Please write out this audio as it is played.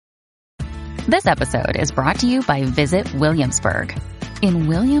This episode is brought to you by Visit Williamsburg. In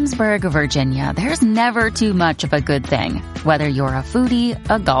Williamsburg, Virginia, there's never too much of a good thing. Whether you're a foodie,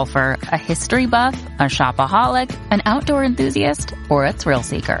 a golfer, a history buff, a shopaholic, an outdoor enthusiast, or a thrill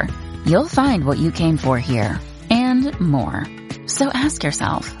seeker, you'll find what you came for here and more. So ask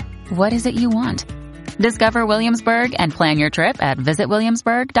yourself, what is it you want? Discover Williamsburg and plan your trip at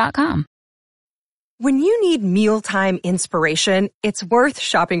visitwilliamsburg.com. When you need mealtime inspiration, it's worth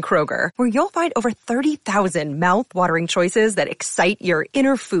shopping Kroger, where you'll find over 30,000 mouth-watering choices that excite your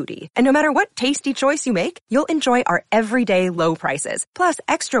inner foodie. And no matter what tasty choice you make, you'll enjoy our everyday low prices, plus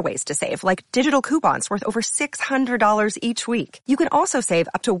extra ways to save, like digital coupons worth over $600 each week. You can also save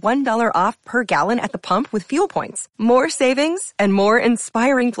up to $1 off per gallon at the pump with fuel points. More savings and more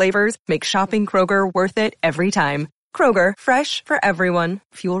inspiring flavors make shopping Kroger worth it every time. Kroger, fresh for everyone.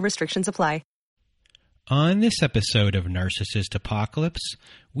 Fuel restrictions apply. On this episode of Narcissist Apocalypse,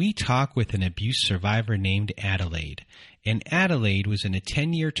 we talk with an abuse survivor named Adelaide. And Adelaide was in a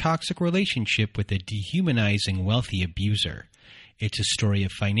 10-year toxic relationship with a dehumanizing wealthy abuser. It's a story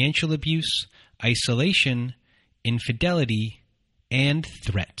of financial abuse, isolation, infidelity, and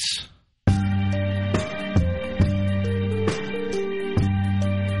threats.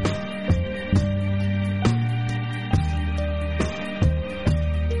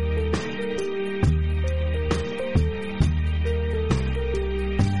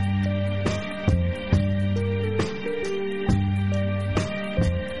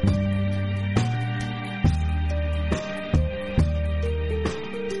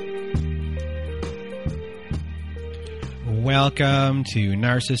 Welcome to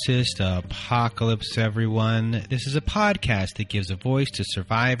Narcissist Apocalypse, everyone. This is a podcast that gives a voice to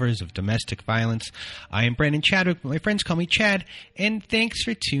survivors of domestic violence. I am Brandon Chadwick, but my friends call me Chad, and thanks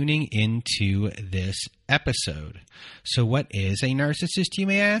for tuning into this episode. So what is a narcissist, you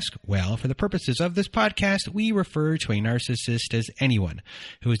may ask? Well, for the purposes of this podcast, we refer to a narcissist as anyone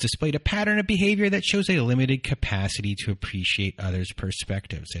who has displayed a pattern of behavior that shows a limited capacity to appreciate others'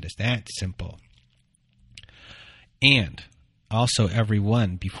 perspectives. It is that simple. And also,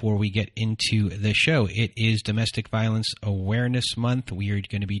 everyone, before we get into the show, it is Domestic Violence Awareness Month. We are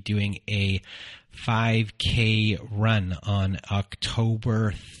going to be doing a 5K run on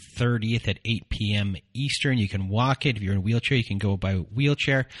October 30th at 8 p.m. Eastern. You can walk it. If you're in a wheelchair, you can go by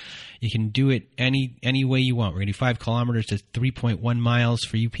wheelchair. You can do it any way you want. We're going to do 5 kilometers to 3.1 miles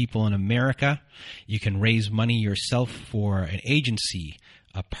for you people in America. You can raise money yourself for an agency,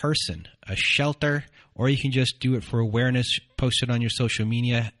 a person, a shelter, or you can just do it for awareness. Post it on your social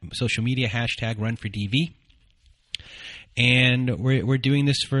media hashtag #RunForDV. And we're doing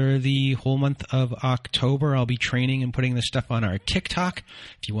this for the whole month of October. I'll be training and putting this stuff on our TikTok.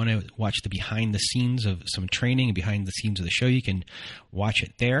 If you want to watch the behind the scenes of some training and behind the scenes of the show, you can watch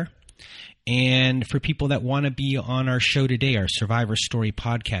it there. And for people that want to be on our show today, our Survivor Story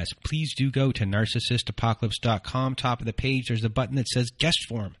podcast, please do go to narcissistapocalypse.com. Top of the page, there's a button that says guest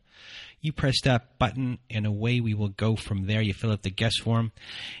form. You press that button, and away we will go from there. You fill out the guest form.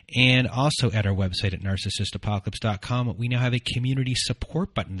 And also at our website at narcissistapocalypse.com, we now have a community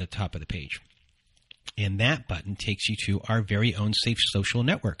support button at the top of the page. And that button takes you to our very own safe social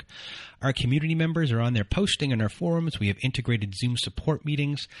network. Our community members are on there posting in our forums. We have integrated Zoom support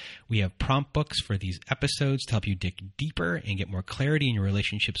meetings. We have prompt books for these episodes to help you dig deeper and get more clarity in your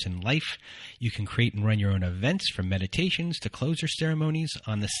relationships in life. You can create and run your own events, from meditations to closure ceremonies.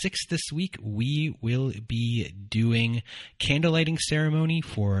 On the 6th this week, we will be doing candlelighting ceremony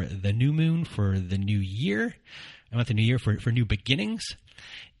for the new moon, for the new year. I want the new year for new beginnings.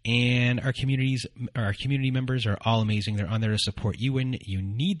 And our community members are all amazing. They're on there to support you when you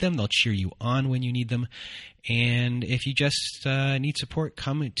need them. They'll cheer you on when you need them. And if you just need support,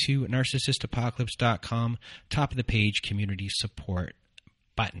 come to narcissistapocalypse.com, top of the page, community support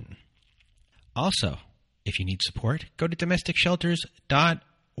button. Also, if you need support, go to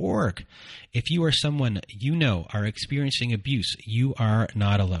domesticshelters.org. If you or someone you know are experiencing abuse, you are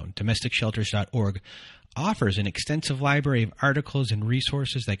not alone. Domesticshelters.org offers an extensive library of articles and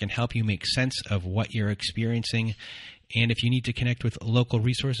resources that can help you make sense of what you're experiencing. And if you need to connect with local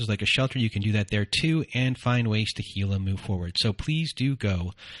resources like a shelter, you can do that there too and find ways to heal and move forward. So please do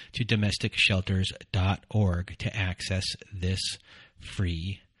go to domesticshelters.org to access this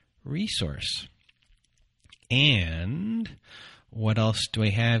free resource. And what else do I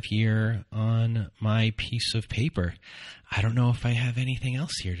have here on my piece of paper? I don't know if I have anything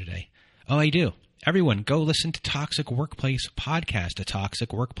else here today. Oh, I do. Everyone, go listen to Toxic Workplace Podcast at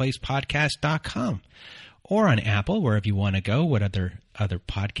toxicworkplacepodcast.com, or on Apple, wherever you want to go, what other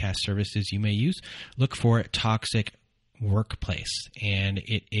podcast services you may use. Look for Toxic Workplace, and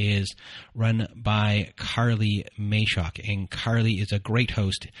it is run by Carly Mayshock. And Carly is a great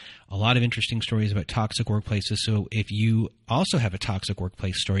host, a lot of interesting stories about toxic workplaces. So if you also have a toxic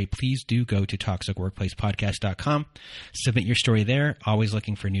workplace story, please do go to toxicworkplacepodcast.com, submit your story there. Always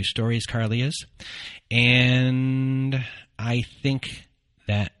looking for new stories, Carly is. And I think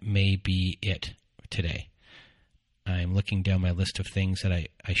that may be it today. I'm looking down my list of things that I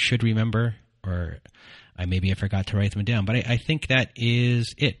should remember, or maybe I forgot to write them down, but I think that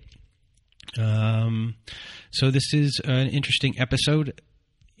is it. So this is an interesting episode,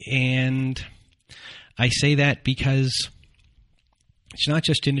 and I say that because it's not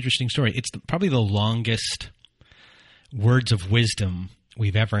just an interesting story. It's probably the longest words of wisdom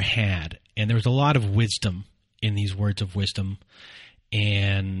we've ever had, and there was a lot of wisdom in these words of wisdom,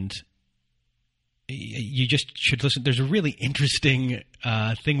 and you just should listen. There's a really interesting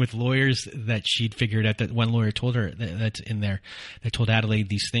thing with lawyers that she'd figured out, that one lawyer told her that's in there, that told Adelaide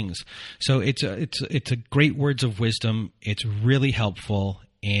these things. So it's a great words of wisdom. It's really helpful,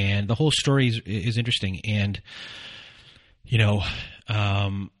 and the whole story is interesting. And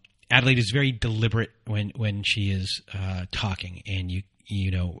Adelaide is very deliberate when she is talking, and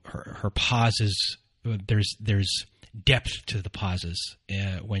her pauses. There's depth to the pauses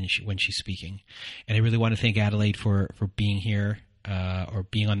when she's speaking, and I really want to thank Adelaide for being here or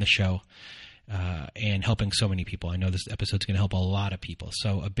being on the show and helping so many people. I know this episode's going to help a lot of people,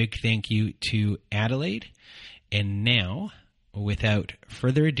 so a big thank you to Adelaide. And now, without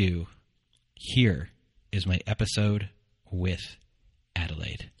further ado, here is my episode with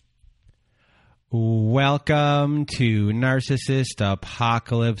Adelaide. Welcome to Narcissist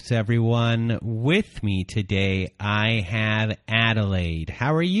Apocalypse, everyone. With me today, I have Adelaide.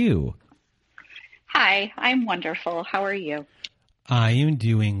 How are you? Hi, I'm wonderful. How are you? I am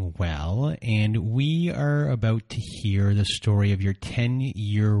doing well, and we are about to hear the story of your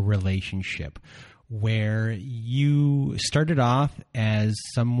 10-year relationship, where you started off as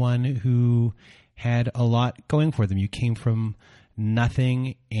someone who had a lot going for them. You came from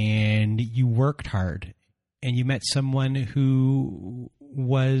nothing, and you worked hard, and you met someone who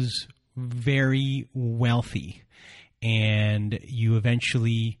was very wealthy, and you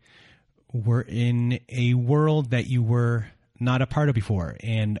eventually were in a world that you were not a part of before,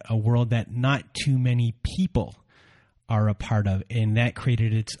 and a world that not too many people are a part of, and that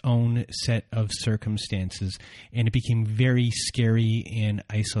created its own set of circumstances, and it became very scary and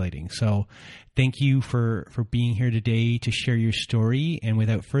isolating. So thank you for being here today to share your story, and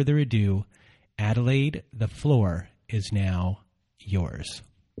without further ado, Adelaide, the floor is now yours.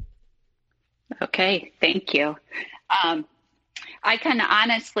 Okay, thank you. I can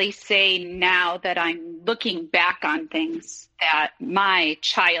honestly say now that I'm looking back on things that my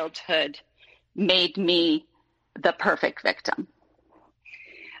childhood made me the perfect victim.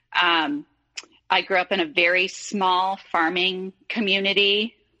 I grew up in a very small farming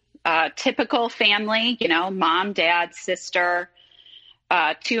community, typical family, mom, dad, sister,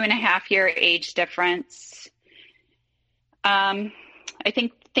 2.5-year age difference. I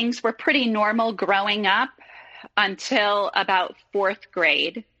think things were pretty normal growing up until about 4th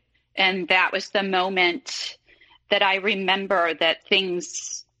grade. And that was the moment that I remember that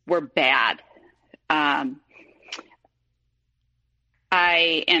things were bad.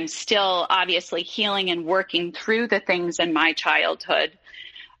 I am still obviously healing and working through the things in my childhood.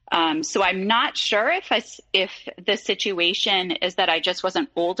 So I'm not sure if the situation is that I just wasn't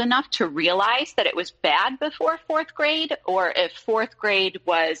old enough to realize that it was bad before 4th grade, or if 4th grade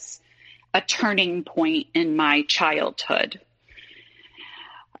was a turning point in my childhood.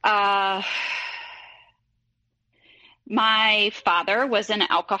 My father was an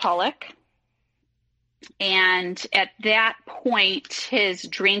alcoholic. And at that point, his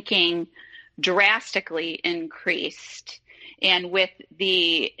drinking drastically increased. And with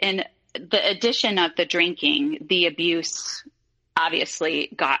the addition of the drinking, the abuse obviously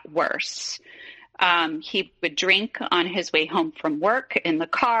got worse. He would drink on his way home from work in the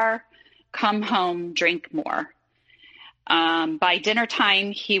car, come home, drink more. By dinner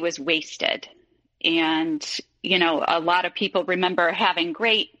time, he was wasted. And, a lot of people remember having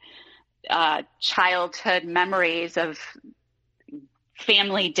great childhood memories of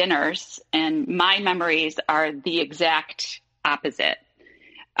family dinners, and my memories are the exact opposite.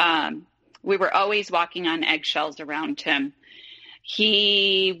 We were always walking on eggshells around him.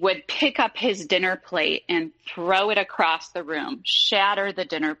 He would pick up his dinner plate and throw it across the room, shatter the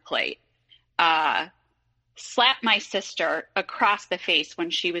dinner plate, slap my sister across the face when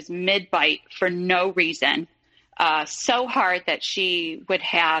she was mid-bite for no reason. So hard that she would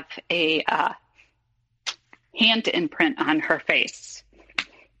have a hand imprint on her face.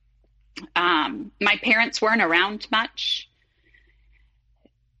 My parents weren't around much.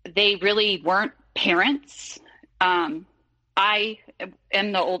 They really weren't parents. I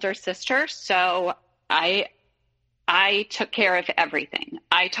am the older sister, so I took care of everything.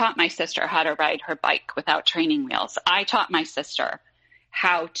 I taught my sister how to ride her bike without training wheels. I taught my sister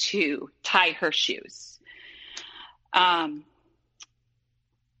how to tie her shoes. I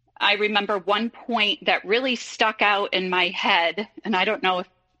remember one point that really stuck out in my head, and I don't know if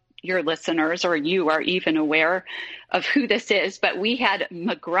your listeners or you are even aware of who this is, but we had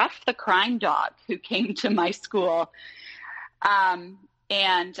McGruff the crime dog who came to my school.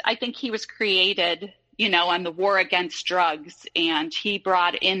 And I think he was created, on the war against drugs, and he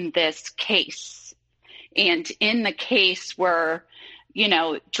brought in this case. And in the case were,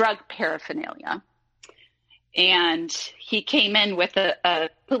 drug paraphernalia. And he came in with a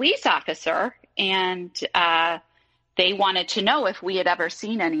police officer, and they wanted to know if we had ever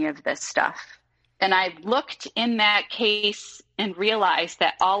seen any of this stuff. And I looked in that case and realized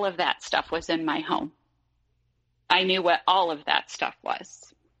that all of that stuff was in my home. I knew what all of that stuff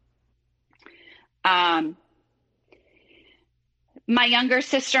was. My younger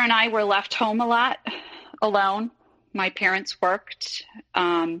sister and I were left home a lot alone. My parents worked.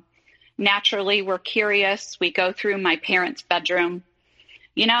 Naturally, we're curious. We go through my parents' bedroom.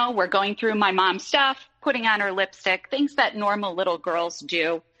 We're going through my mom's stuff, putting on her lipstick, things that normal little girls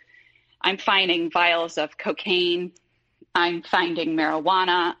do. I'm finding vials of cocaine. I'm finding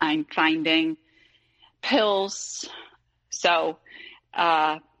marijuana. I'm finding pills. So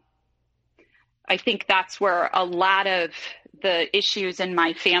I think that's where a lot of the issues in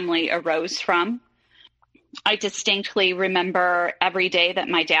my family arose from. I distinctly remember every day that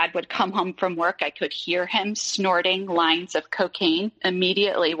my dad would come home from work, I could hear him snorting lines of cocaine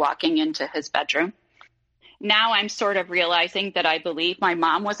immediately walking into his bedroom. Now I'm sort of realizing that I believe my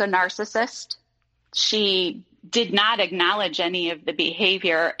mom was a narcissist. She did not acknowledge any of the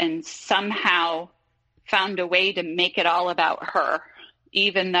behavior and somehow found a way to make it all about her,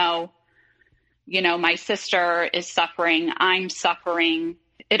 even though, my sister is suffering, I'm suffering.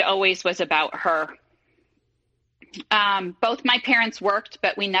 It always was about her. Both my parents worked,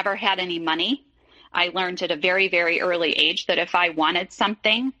 but we never had any money. I learned at a very, very early age that if I wanted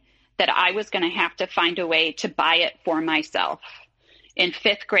something, that I was going to have to find a way to buy it for myself. In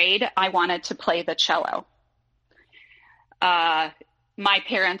 5th grade, I wanted to play the cello. My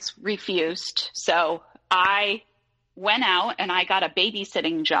parents refused, so I went out and I got a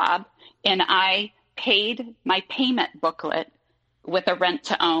babysitting job, and I paid my payment booklet with a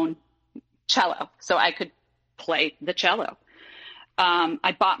rent-to-own cello so I could play the cello.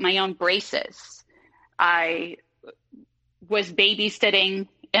 I bought my own braces. I was babysitting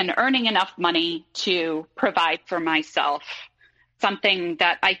and earning enough money to provide for myself, something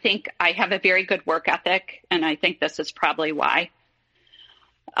that I think I have a very good work ethic, and I think this is probably why.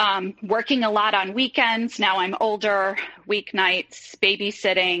 Working a lot on weekends. Now I'm older, weeknights,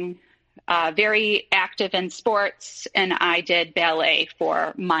 babysitting, very active in sports, and I did ballet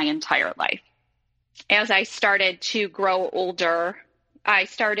for my entire life. As I started to grow older, I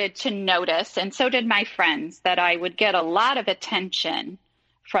started to notice, and so did my friends, that I would get a lot of attention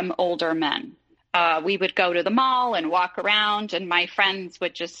from older men. We would go to the mall and walk around, and my friends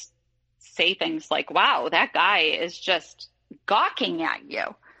would just say things like, wow, that guy is just gawking at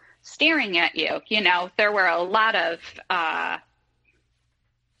you, staring at you. There were a lot of, I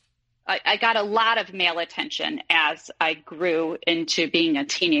got a lot of male attention as I grew into being a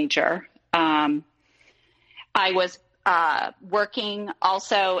teenager. I was working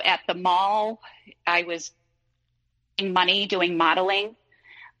also at the mall. I was making money doing modeling.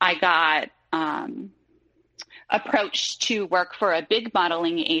 I got approached to work for a big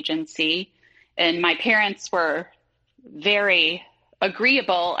modeling agency, and my parents were very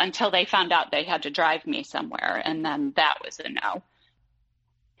agreeable until they found out they had to drive me somewhere, and then that was a no.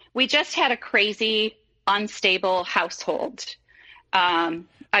 We just had a crazy, unstable household.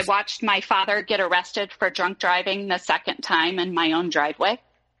 I watched my father get arrested for drunk driving the second time in my own driveway.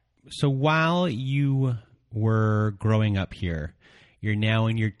 So while you were growing up here, you're now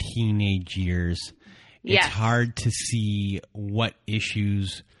in your teenage years. Yes. It's hard to see what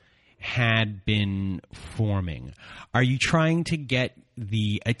issues had been forming. Are you trying to get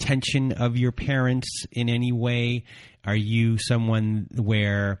the attention of your parents in any way? Are you someone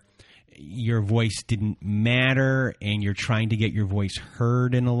where your voice didn't matter and you're trying to get your voice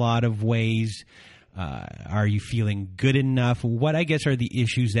heard in a lot of ways? Are you feeling good enough? What, I guess, are the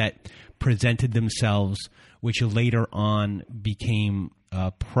issues that presented themselves which later on became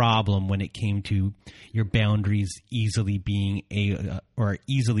problem when it came to your boundaries easily being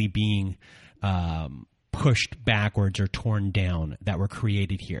pushed backwards or torn down that were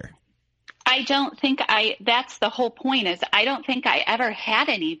created here? I don't think that's the whole point, is I don't think I ever had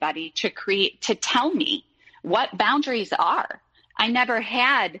anybody to tell me what boundaries are. I never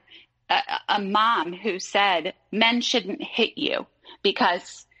had a mom who said men shouldn't hit you,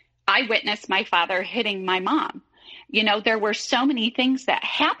 because I witnessed my father hitting my mom. You know, there were so many things that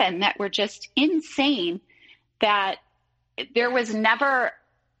happened that were just insane that there was never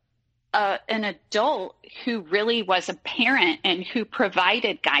an adult who really was a parent and who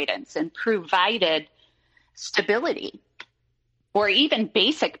provided guidance and provided stability or even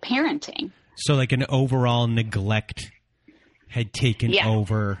basic parenting. So like an overall neglect had taken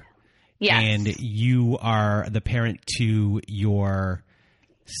over. Yes. And you are the parent to your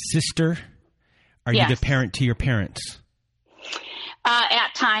sister. Are you the parent to your parents?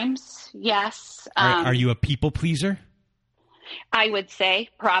 At times, yes. Are you a people pleaser? I would say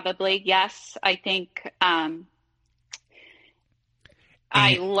probably, yes. I think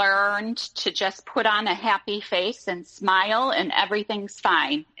I learned to just put on a happy face and smile and everything's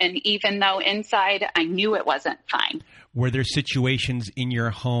fine. And even though inside I knew it wasn't fine. Were there situations in your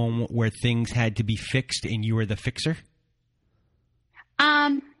home where things had to be fixed and you were the fixer?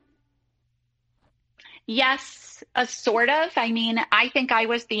 Yes, sort of. I mean, I think I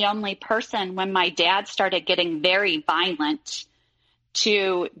was the only person when my dad started getting very violent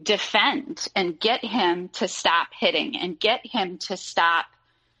to defend and get him to stop hitting and get him to stop,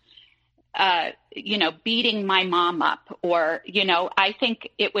 beating my mom up, or, I think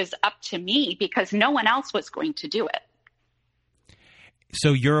it was up to me because no one else was going to do it.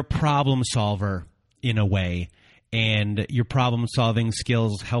 So you're a problem solver in a way, and your problem solving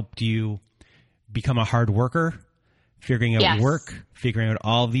skills helped you become a hard worker, figuring out work, figuring out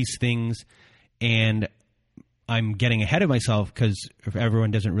all these things. And I'm getting ahead of myself because if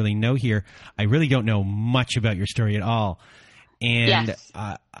everyone doesn't really know here, I really don't know much about your story at all. And,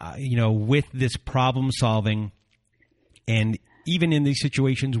 with this problem solving, and even in these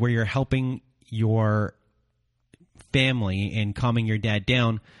situations where you're helping your family and calming your dad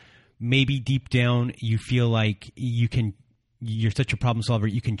down, maybe deep down you feel like you're such a problem solver,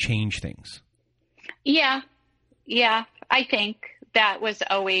 you can change things. Yeah. I think that was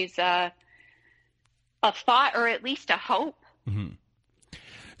always a thought, or at least a hope. Mm-hmm.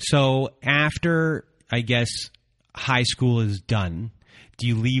 So after, I guess, high school is done, do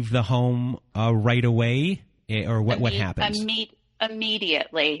you leave the home right away, or what happens?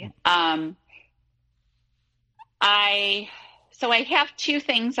 Immediately. I have two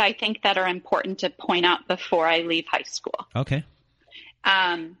things I think that are important to point out before I leave high school. Okay.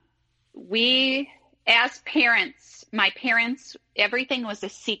 We, as parents, my parents, everything was a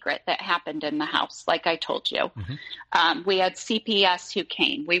secret that happened in the house, like I told you. Mm-hmm. We had CPS who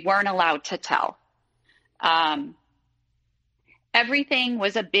came. We weren't allowed to tell. Everything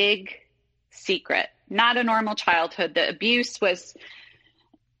was a big secret, not a normal childhood. The abuse was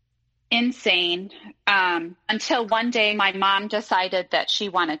insane until one day my mom decided that she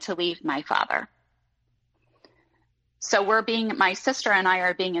wanted to leave my father. So my sister and I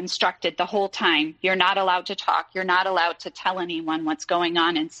are being instructed the whole time, you're not allowed to talk. You're not allowed to tell anyone what's going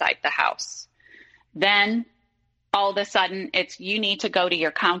on inside the house. Then all of a sudden you need to go to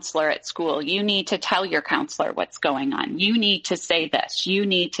your counselor at school. You need to tell your counselor what's going on. You need to say this. You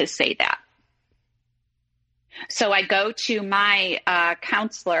need to say that. So I go to my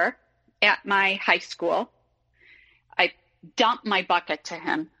counselor at my high school. I dump my bucket to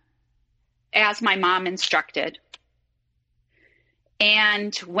him as my mom instructed.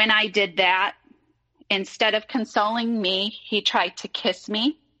 And when I did that, instead of consoling me, he tried to kiss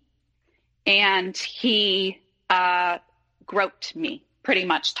me, and he groped me, pretty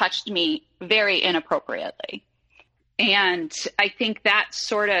much touched me very inappropriately. And I think that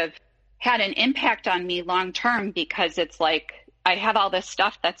sort of had an impact on me long term, because it's like I have all this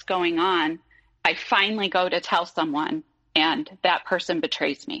stuff that's going on. I finally go to tell someone, and that person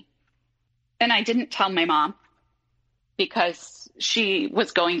betrays me. And I didn't tell my mom, because they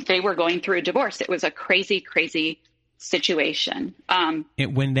were going through a divorce. It was a crazy, crazy situation.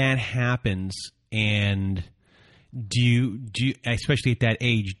 When that happens, and do you, especially at that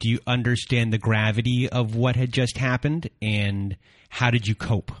age, do you understand the gravity of what had just happened, and how did you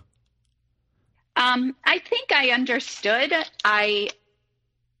cope? I think I understood. I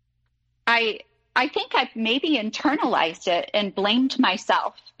think I maybe internalized it and blamed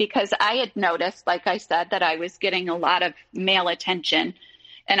myself, because I had noticed, like I said, that I was getting a lot of male attention.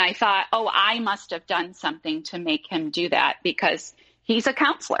 And I thought, I must have done something to make him do that, because He's a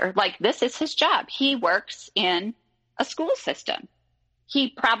counselor. Like, this is his job. He works in a school system. He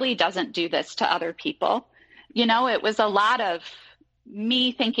probably doesn't do this to other people. You know, it was a lot of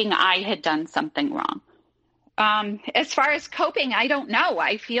me thinking I had done something wrong. As far as coping, I don't know.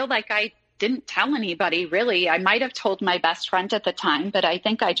 I feel like I didn't tell anybody, really. I might have told my best friend at the time, but I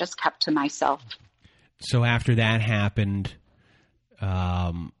think I just kept to myself. So after that happened,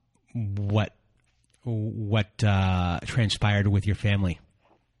 what transpired with your family?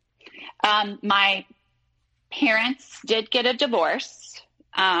 My parents did get a divorce,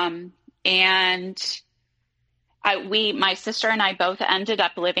 and my sister and I both ended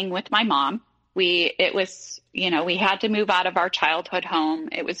up living with my mom. We had to move out of our childhood home.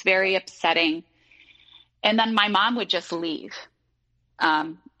 It was very upsetting. And then my mom would just leave.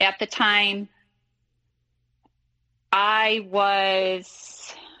 At the time, I want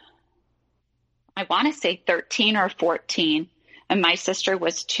to say 13 or 14, and my sister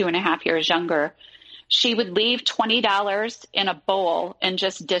was 2.5 years younger. She would leave $20 in a bowl and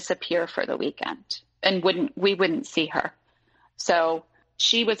just disappear for the weekend, and we wouldn't see her. So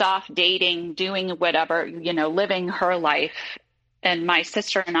she was off dating, doing whatever, living her life. And my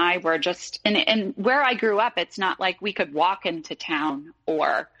sister and I were just, and where I grew up, it's not like we could walk into town,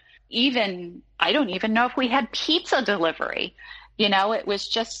 or even, I don't even know if we had pizza delivery. It was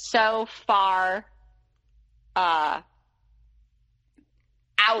just so far out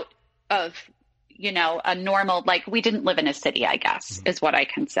of, a normal, like, we didn't live in a city, I guess, is what I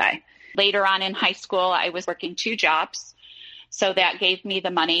can say. Later on in high school, I was working 2 jobs. So that gave me the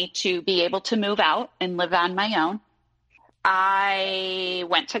money to be able to move out and live on my own. I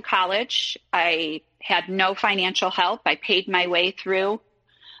went to college. I had no financial help. I paid my way through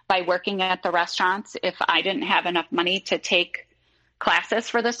by working at the restaurants. If I didn't have enough money to take classes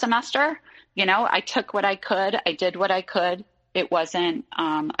for the semester, I took what I could. I did what I could. It wasn't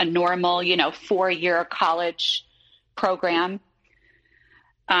a normal, 4-year college program.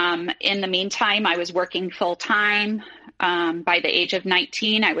 In the meantime, I was working full time. By the age of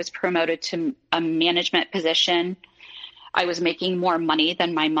 19, I was promoted to a management position. I was making more money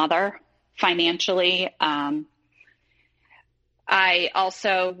than my mother financially. I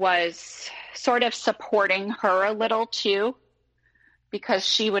also was sort of supporting her a little too, because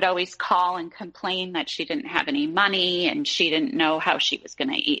she would always call and complain that she didn't have any money and she didn't know how she was going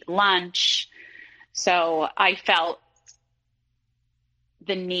to eat lunch. So I felt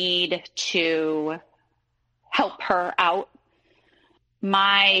the need to help her out.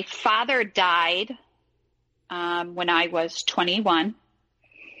 My father died when I was 21.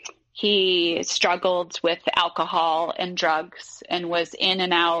 He struggled with alcohol and drugs and was in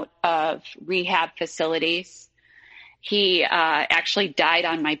and out of rehab facilities. He actually died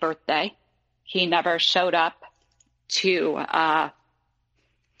on my birthday. He never showed up to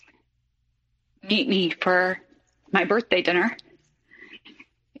meet me for my birthday dinner.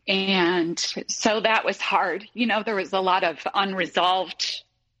 And so that was hard. There was a lot of unresolved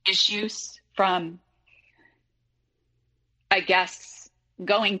issues from, I guess,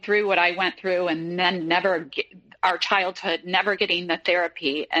 going through what I went through, and then our childhood, never getting the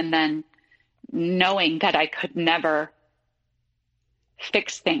therapy, and then knowing that I could never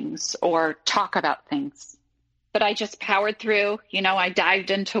fix things or talk about things. But I just powered through. I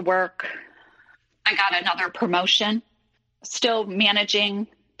dived into work. I got another promotion, still managing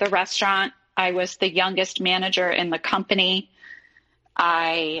the restaurant. I was the youngest manager in the company.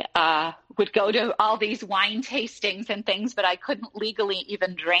 I would go to all these wine tastings and things, but I couldn't legally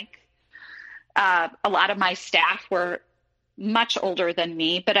even drink. A lot of my staff were much older than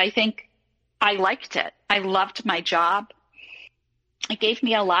me, but I think I liked it. I loved my job. It gave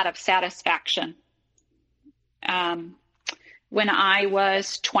me a lot of satisfaction. When I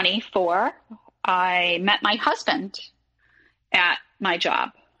was 24, I met my husband at my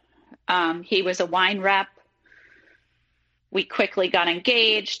job. He was a wine rep. We quickly got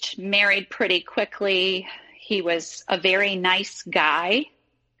engaged, married pretty quickly. He was a very nice guy.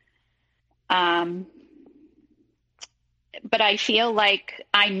 But I feel like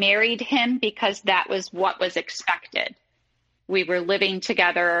I married him because that was what was expected. We were living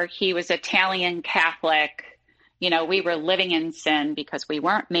together. He was Italian Catholic. We were living in sin because we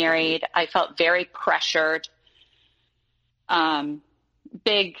weren't married. I felt very pressured.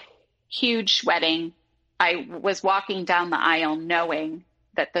 Big, huge wedding. I was walking down the aisle knowing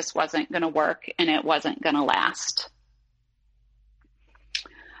that this wasn't going to work and it wasn't going to last.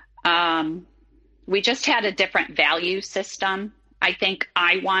 We just had a different value system. I think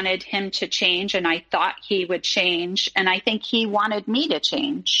I wanted him to change, and I thought he would change, and I think he wanted me to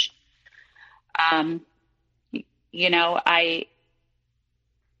change.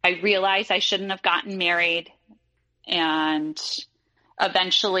 I realized I shouldn't have gotten married. And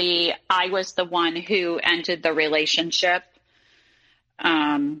eventually I was the one who ended the relationship.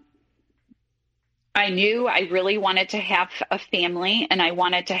 I knew I really wanted to have a family and I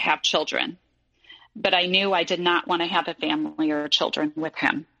wanted to have children, but I knew I did not want to have a family or children with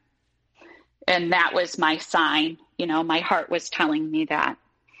him. And that was my sign. You know, my heart was telling me that.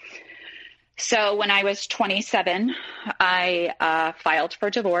 So when I was 27, I filed for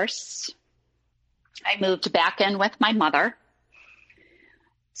divorce. I moved back in with my mother,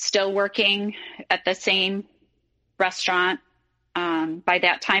 still working at the same restaurant. By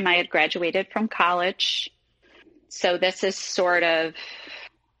that time, I had graduated from college. So this is sort of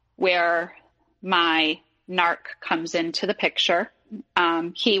where my narc comes into the picture.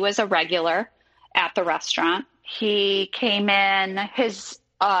 He was a regular at the restaurant. He came in,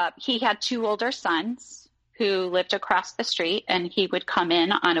 he had 2 older sons who lived across the street, and he would come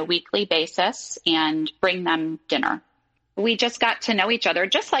in on a weekly basis and bring them dinner. We just got to know each other,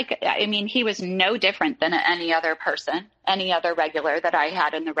 just like, I mean, he was no different than any other person, any other regular that I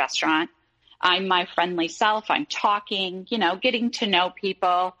had in the restaurant. I'm my friendly self. I'm talking, you know, getting to know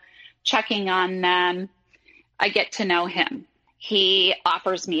people, checking on them. I get to know him. He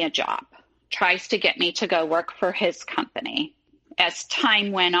offers me a job, tries to get me to go work for his company. As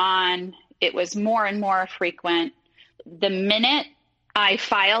time went on, it was more and more frequent. The minute I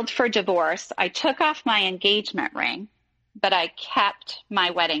filed for divorce, I took off my engagement ring, but I kept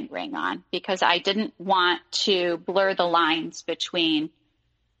my wedding ring on because I didn't want to blur the lines between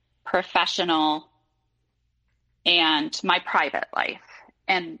professional and my private life.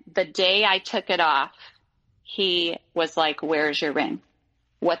 And the day I took it off, he was like, "Where's your ring?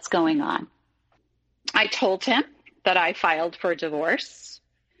 What's going on?" I told him that I filed for divorce.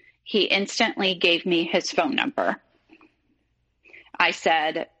 He instantly gave me his phone number. I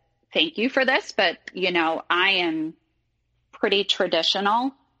said, "Thank you for this, but, you know, I am pretty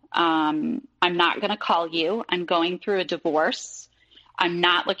traditional. I'm not going to call you. I'm going through a divorce. I'm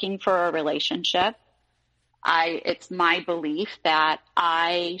not looking for a relationship. It's my belief that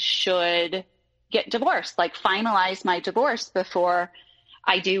I should get divorced, like finalize my divorce before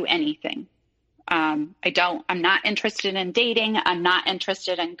I do anything. I'm not interested in dating. I'm not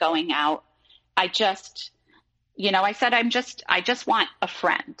interested in going out. I just, you know, I said, I just want a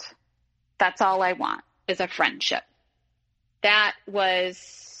friend. That's all I want is a friendship." That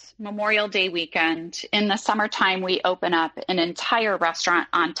was Memorial Day weekend. In the summertime, we open up an entire restaurant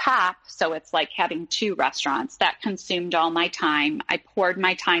on top. So it's like having 2 restaurants. That consumed all my time. I poured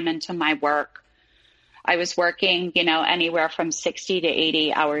my time into my work. I was working, you know, anywhere from 60 to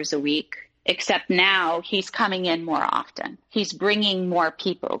 80 hours a week. Except now he's coming in more often. He's bringing more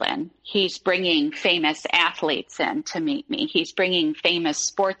people in. He's bringing famous athletes in to meet me. He's bringing famous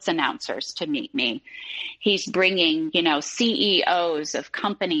sports announcers to meet me. He's bringing, you know, CEOs of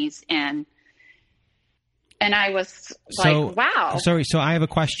companies in. And I was like, wow. Sorry, so I have a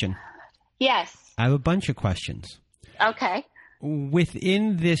question. Yes. I have a bunch of questions. Okay.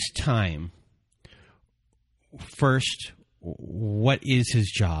 Within this time, first, what is his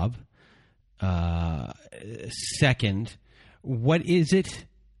job? Second, what is it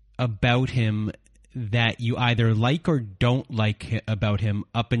about him that you either like or don't like about him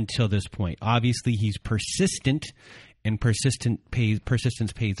up until this point? Obviously, he's persistent, and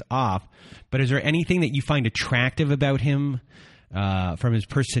persistence pays off. But is there anything that you find attractive about him, from his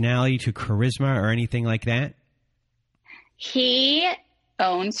personality to charisma or anything like that? He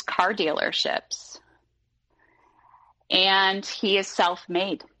owns car dealerships, and he is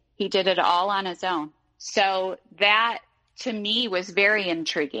self-made. He did it all on his own. So that, to me, was very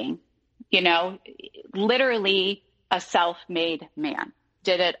intriguing. You know, literally a self-made man.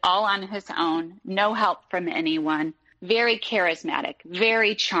 Did it all on his own, no help from anyone. Very charismatic,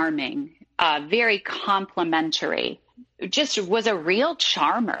 very charming, very complimentary. Just was a real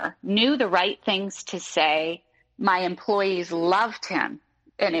charmer, knew the right things to say. My employees loved him.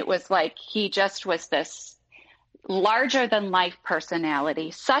 And it was like he just was this larger than life personality,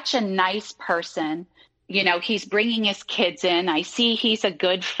 such a nice person. You know, he's bringing his kids in. I see he's a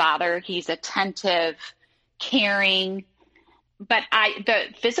good father. He's attentive, caring, but the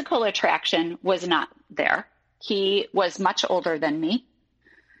physical attraction was not there. He was much older than me.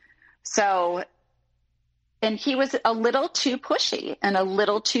 So, and he was a little too pushy and a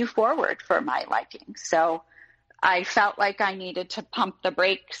little too forward for my liking. So I felt like I needed to pump the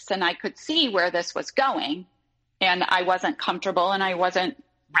brakes, and I could see where this was going. And I wasn't comfortable, and I wasn't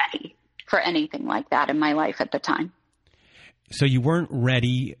ready for anything like that in my life at the time. So you weren't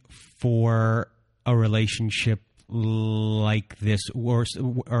ready for a relationship like this, or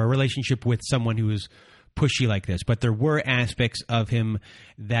a relationship with someone who is pushy like this, but there were aspects of him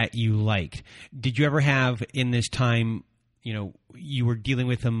that you liked. Did you ever have in this time, you were dealing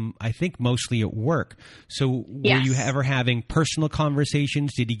with him, I think, mostly at work. So were you ever having personal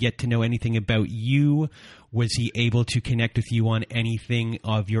conversations? Did he get to know anything about you? Was he able to connect with you on anything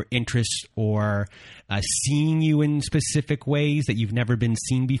of your interests, or seeing you in specific ways that you've never been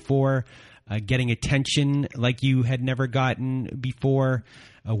seen before? Getting attention like you had never gotten before,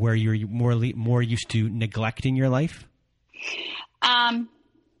 where you're more used to neglect in your life?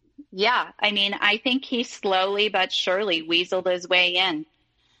 Yeah. I mean, I think he slowly but surely weaseled his way in,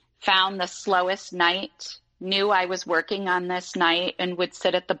 found the slowest night, knew I was working on this night, and would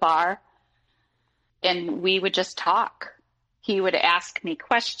sit at the bar and we would just talk. He would ask me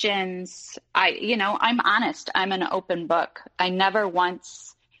questions. I'm honest. I'm an open book. I never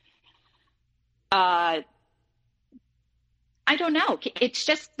once, I don't know. It's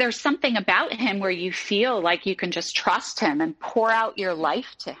just, there's something about him where you feel like you can just trust him and pour out your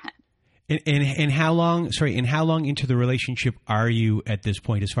life to him. And how long into the relationship are you at this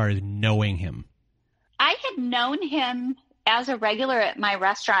point as far as knowing him? I had known him as a regular at my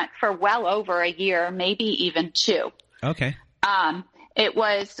restaurant for well over a year, maybe even 2. Okay. It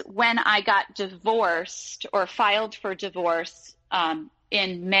was when I got divorced or filed for divorce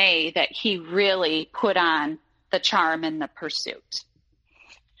in May that he really put on the charm and the pursuit.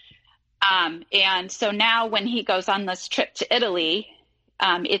 And so now when he goes on this trip to Italy,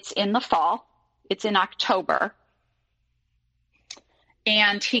 it's in the fall, it's in October,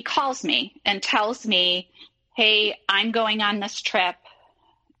 and he calls me and tells me, hey, I'm going on this trip.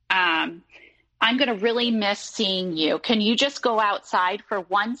 I'm going to really miss seeing you. Can you just go outside for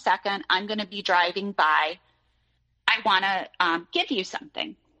 1 second? I'm going to be driving by. I want to give you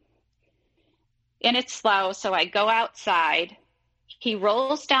something. And it's slow, so I go outside. He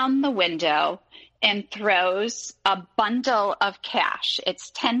rolls down the window and throws a bundle of cash. It's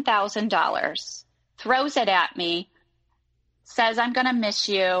 $10,000. Throws it at me, says, I'm going to miss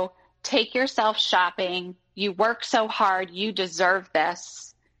you. Take yourself shopping. You work so hard. You deserve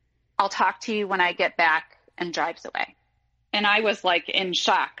this. I'll talk to you when I get back, and drives away. And I was like in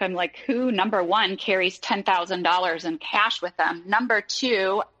shock. I'm like, who, number one, carries $10,000 in cash with them? Number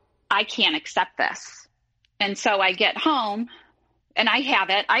two, I can't accept this. And so I get home and I have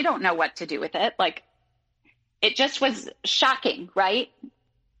it. I don't know what to do with it. Like, it just was shocking, right?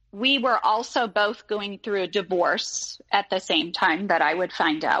 We were also both going through a divorce at the same time that I would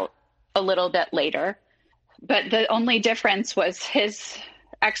find out a little bit later. But the only difference was his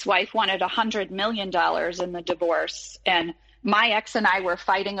ex-wife wanted $100 million in the divorce. And my ex and I were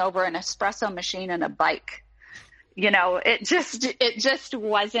fighting over an espresso machine and a bike. It just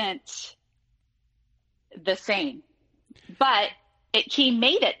wasn't the same, but he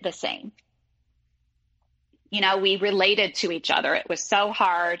made it the same. We related to each other. It was so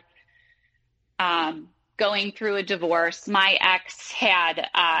hard going through a divorce. My ex had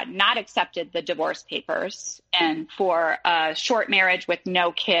not accepted the divorce papers, and for a short marriage with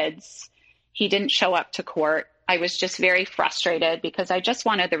no kids, he didn't show up to court. I was just very frustrated because I just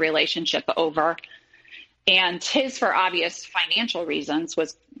wanted the relationship over. And his, for obvious financial reasons,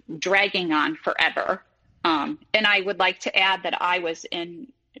 was dragging on forever. And I would like to add that I was in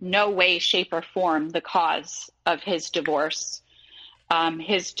no way, shape, or form the cause of his divorce.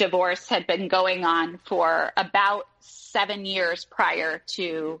 His divorce had been going on for about 7 years prior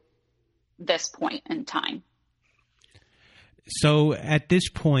to this point in time. So at this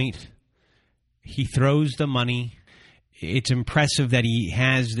point, he throws the money. It's impressive that he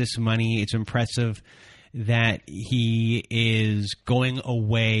has this money. It's impressive that he is going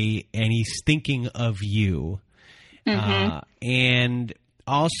away and he's thinking of you. Mm-hmm. And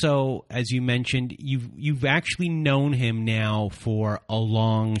also, as you mentioned, you've actually known him now for a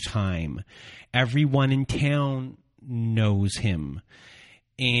long time. Everyone in town knows him.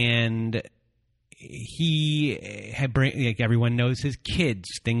 And he had everyone knows his kids,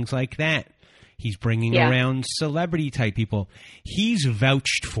 things like that. He's bringing around celebrity type people. He's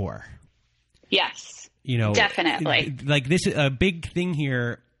vouched for. Yes. Definitely. Like this, a big thing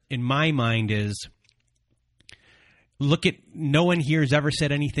here in my mind is, no one here has ever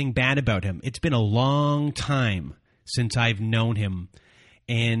said anything bad about him. It's been a long time since I've known him.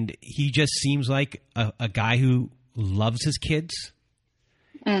 And he just seems like a guy who loves his kids,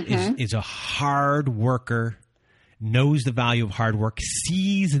 is a hard worker, knows the value of hard work,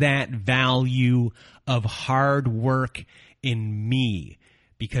 sees that value of hard work in me.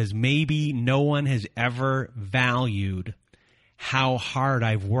 Because maybe no one has ever valued how hard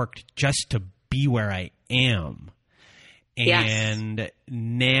I've worked just to be where I am. And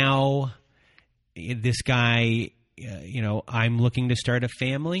now this guy, I'm looking to start a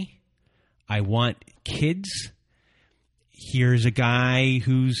family. I want kids. Here's a guy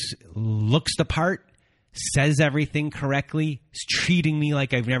who's looks the part, says everything correctly, is treating me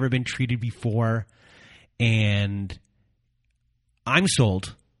like I've never been treated before, and I'm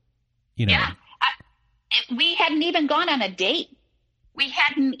sold. Yeah. We hadn't even gone on a date. We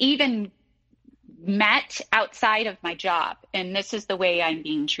hadn't even met outside of my job, and this is the way I'm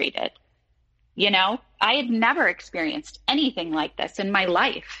being treated. I had never experienced anything like this in my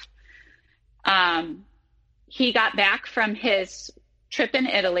life. He got back from his trip in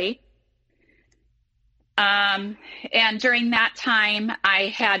Italy. And during that time, I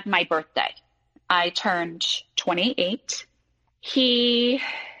had my birthday. I turned 28. He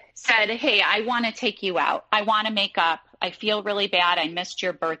said, "Hey, I want to take you out. I want to make up. I feel really bad. I missed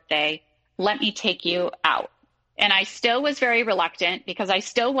your birthday. Let me take you out." And I still was very reluctant because I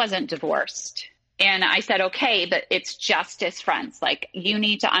still wasn't divorced. And I said, "Okay, but it's just as friends. Like, you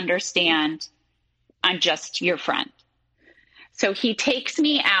need to understand I'm just your friend." So he takes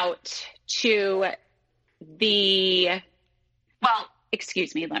me out to let me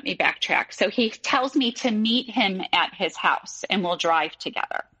backtrack. So he tells me to meet him at his house and we'll drive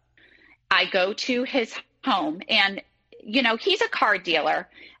together. I go to his home and, he's a car dealer.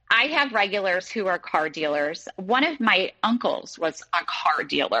 I have regulars who are car dealers. One of my uncles was a car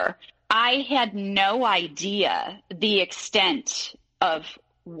dealer. I had no idea the extent of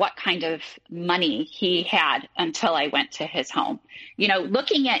what kind of money he had until I went to his home.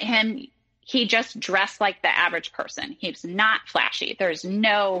 Looking at him, he just dressed like the average person. He was not flashy. There's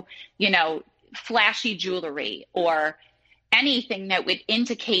no, flashy jewelry or anything that would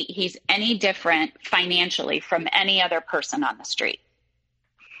indicate he's any different financially from any other person on the street.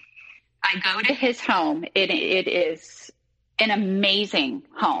 I go to his home. It is an amazing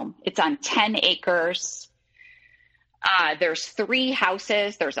home. It's on 10 acres. There's 3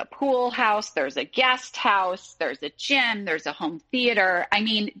 houses. There's a pool house. There's a guest house. There's a gym. There's a home theater. I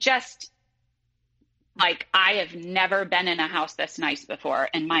mean, just like I have never been in a house this nice before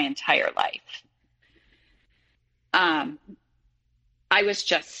in my entire life. I was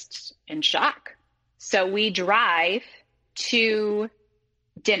just in shock. So we drive to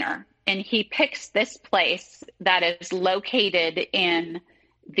dinner and he picks this place that is located in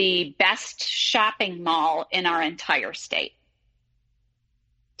the best shopping mall in our entire state.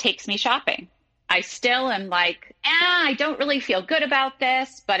 Takes me shopping. I still am like, I don't really feel good about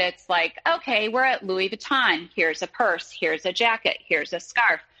this, but it's like, okay, we're at Louis Vuitton. Here's a purse. Here's a jacket. Here's a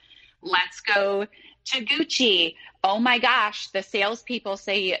scarf. Let's go to Gucci. Oh my gosh, the salespeople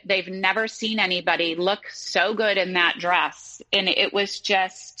say they've never seen anybody look so good in that dress. And it was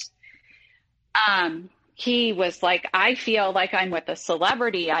just, he was like, I feel like I'm with a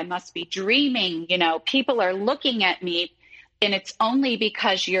celebrity. I must be dreaming. People are looking at me and it's only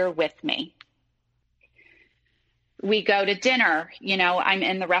because you're with me. We go to dinner. I'm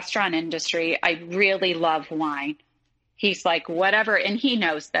in the restaurant industry. I really love wine. He's like, whatever. And he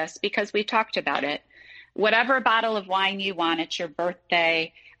knows this because we talked about it. Whatever bottle of wine you want, it's your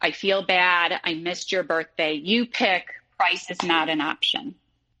birthday. I feel bad. I missed your birthday. You pick. Price is not an option.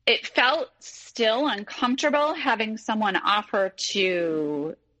 It felt still uncomfortable having someone offer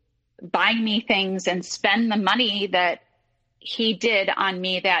to buy me things and spend the money that he did on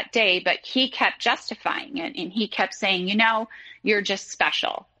me that day, but he kept justifying it. And he kept saying, you're just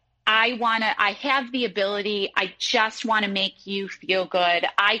special. I have the ability. I just want to make you feel good.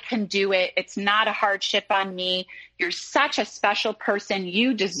 I can do it. It's not a hardship on me. You're such a special person.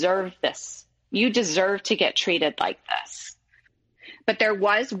 You deserve this. You deserve to get treated like this. But there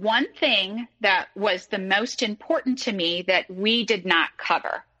was one thing that was the most important to me that we did not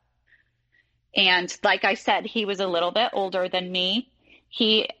cover. And like I said, he was a little bit older than me.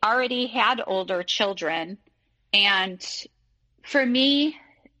 He already had older children. And for me,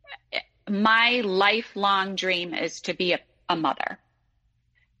 my lifelong dream is to be a mother,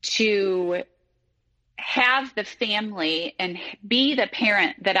 to have the family and be the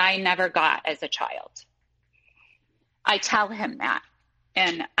parent that I never got as a child. I tell him that.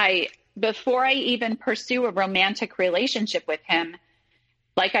 And before I even pursue a romantic relationship with him,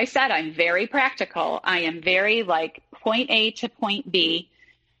 like I said, I'm very practical. I am very like point A to point B.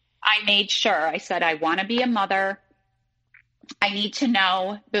 I made sure, I said, I want to be a mother. I need to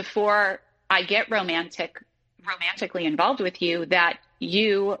know before I get romantically involved with you that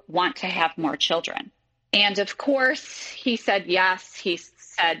you want to have more children. And of course, he said yes. He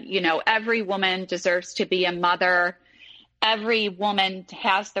said, every woman deserves to be a mother. Every woman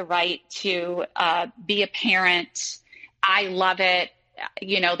has the right to be a parent. I love it.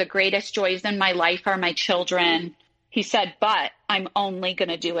 The greatest joys in my life are my children. He said, but I'm only going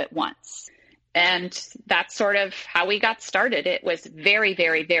to do it once. And that's sort of how we got started. It was very,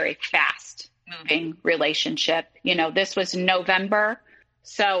 very, very fast moving relationship. This was November.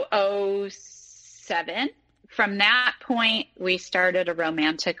 So 2007. From that point, we started a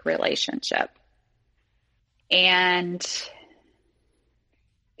romantic relationship. And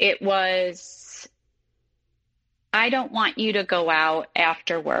it was, I don't want you to go out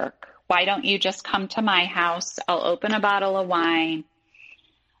after work. Why don't you just come to my house? I'll open a bottle of wine.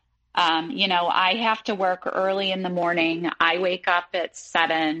 I have to work early in the morning. I wake up at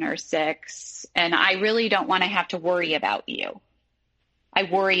 7 or 6, and I really don't want to have to worry about you. I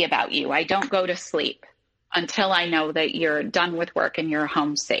worry about you. I don't go to sleep until I know that you're done with work and you're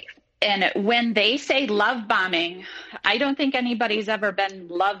home safe. And when they say love bombing, I don't think anybody's ever been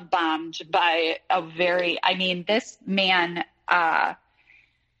love bombed by this man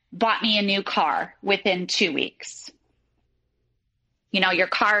bought me a new car within 2 weeks. Your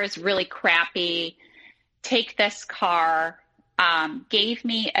car is really crappy. Take this car. Gave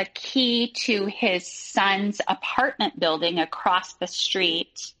me a key to his son's apartment building across the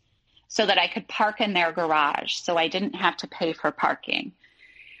street so that I could park in their garage, so I didn't have to pay for parking.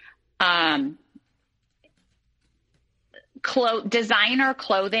 Designer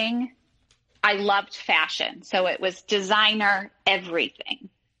clothing. I loved fashion. So it was designer everything.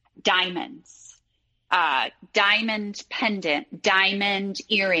 Diamonds, diamond pendant, diamond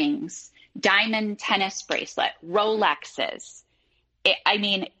earrings, diamond tennis bracelet, Rolexes.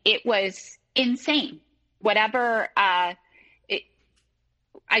 It was insane. Whatever, I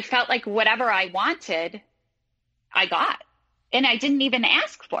felt like whatever I wanted, I got. And I didn't even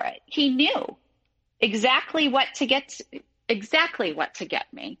ask for it. He knew exactly what to get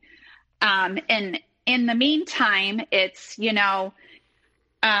me. And in the meantime, it's,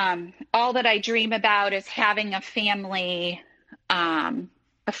 all that I dream about is having a family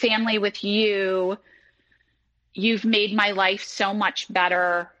with you. You've made my life so much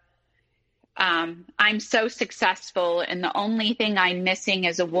better. I'm so successful, and the only thing I'm missing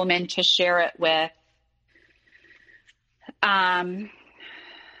is a woman to share it with.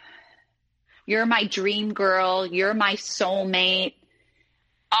 You're my dream girl. You're my soulmate.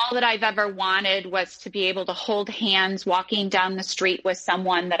 All that I've ever wanted was to be able to hold hands walking down the street with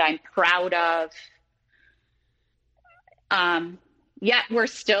someone that I'm proud of. Yet we're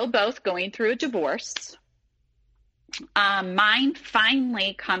still both going through a divorce. Mine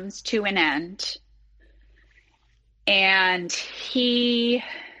finally comes to an end, and he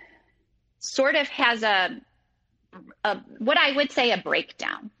sort of has what I would say a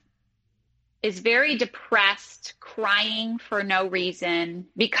breakdown. Is very depressed, crying for no reason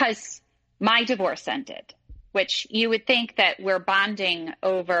because my divorce ended, which you would think that we're bonding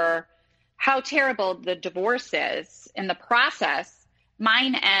over how terrible the divorce is. In the process,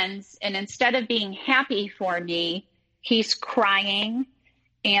 mine ends, and instead of being happy for me, he's crying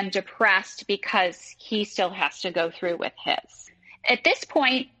and depressed because he still has to go through with his. At this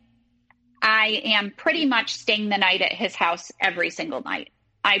point, I am pretty much staying the night at his house every single night.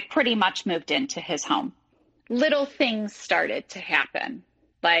 I pretty much moved into his home. Little things started to happen.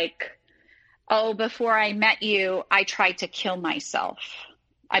 Like, before I met you, I tried to kill myself.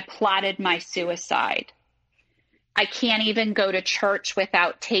 I plotted my suicide. I can't even go to church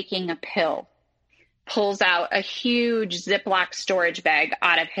without taking a pill. Pulls out a huge Ziploc storage bag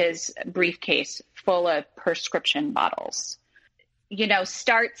out of his briefcase full of prescription bottles.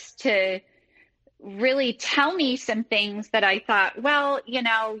 Starts to really tell me some things that I thought, well,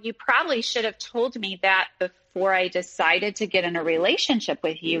 you probably should have told me that before I decided to get in a relationship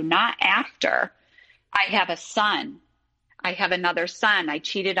with you, not after. I have a son. I have another son. I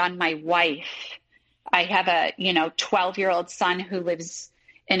cheated on my wife. I have a, 12-year-old son who lives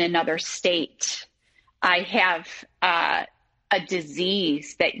in another state. I have a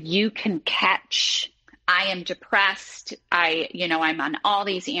disease that you can catch. I am depressed. I'm on all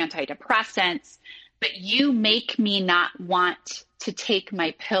these antidepressants, but you make me not want to take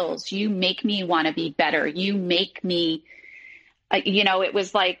my pills. You make me want to be better. You make me, it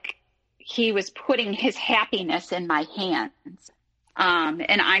was like he was putting his happiness in my hands.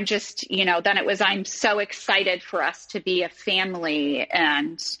 And I'm just, then it was, I'm so excited for us to be a family.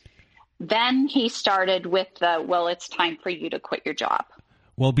 And then he started with well, it's time for you to quit your job.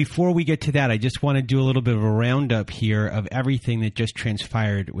 Well, before we get to that, I just want to do a little bit of a roundup here of everything that just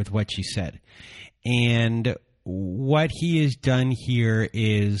transpired with what she said. And what he has done here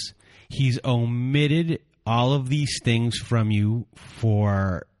is he's omitted all of these things from you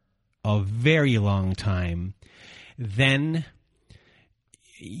for a very long time. then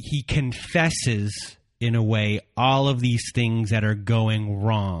he confesses, in a way, all of these things that are going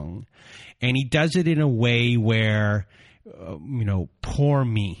wrong. And he does it in a way where, poor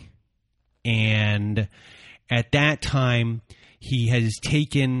me. And at that time, he has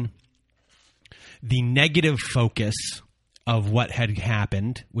taken the negative focus of what had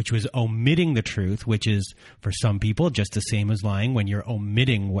happened, which was omitting the truth, which is, for some people, just the same as lying when you're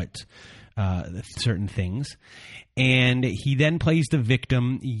omitting what certain things. And he then plays the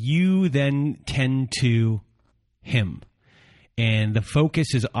victim. You then tend to him. And the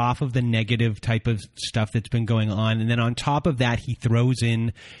focus is off of the negative type of stuff that's been going on. And then on top of that, he throws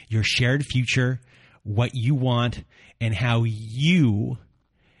in your shared future, what you want, and how you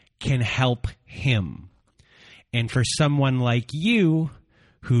can help him. And for someone like you,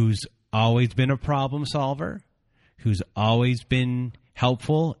 who's always been a problem solver, who's always been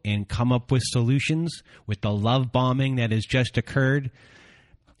helpful and come up with solutions, with the love bombing that has just occurred,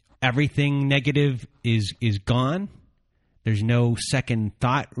 everything negative is gone. There's no second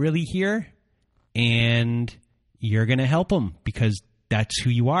thought really here. And you're going to help him because that's who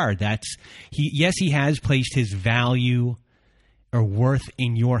you are. Yes, he has placed his value or worth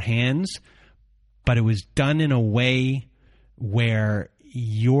in your hands, but it was done in a way where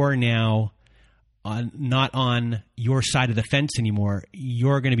you're now not on your side of the fence anymore.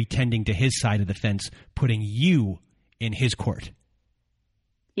 You're going to be tending to his side of the fence, putting you in his court.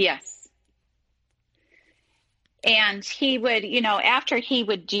 Yes. And he would, after he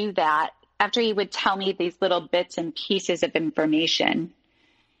would do that, after he would tell me these little bits and pieces of information,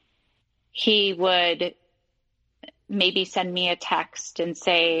 he would maybe send me a text and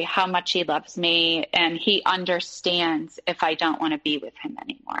say how much he loves me and he understands if I don't want to be with him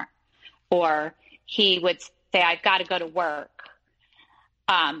anymore. Or he would say, I've got to go to work,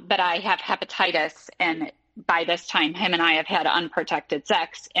 but I have hepatitis, and by this time him and I have had unprotected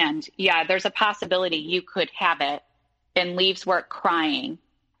sex, and there's a possibility you could have it, and leaves work crying,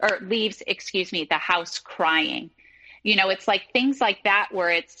 or leaves, the house crying. It's like things like that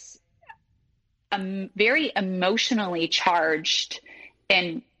where it's very emotionally charged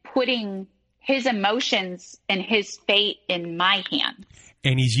and putting his emotions and his fate in my hands.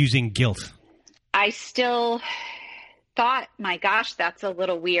 And he's using guilt. I still thought, my gosh, that's a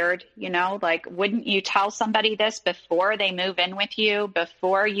little weird. Wouldn't you tell somebody this before they move in with you,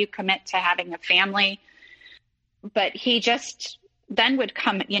 before you commit to having a family? But he just then would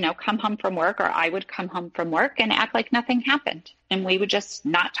come home from work, or I would come home from work and act like nothing happened. And we would just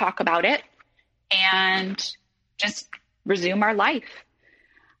not talk about it and just resume our life.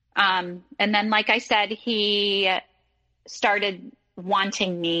 And then, like I said, he started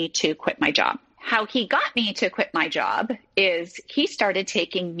wanting me to quit my job. How he got me to quit my job is he started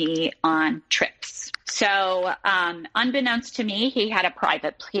taking me on trips. So unbeknownst to me, he had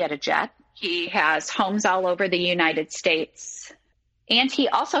a jet. He has homes all over the United States. And he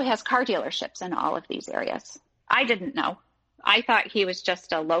also has car dealerships in all of these areas. I didn't know. I thought he was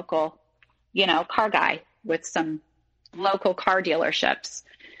just a local, car guy with some local car dealerships.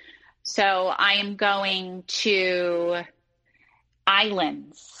 So I am going to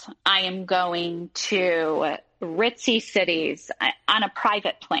islands. I am going to ritzy cities on a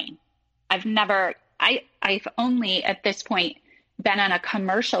private plane. I've only at this point been on a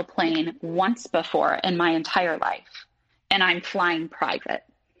commercial plane once before in my entire life, and I'm flying private.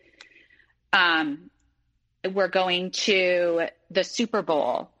 We're going to the Super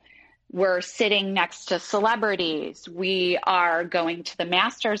Bowl. We're sitting next to celebrities. We are going to the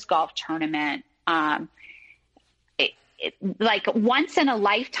Masters golf tournament. Like once in a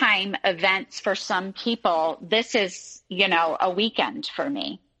lifetime events for some people. This is, a weekend for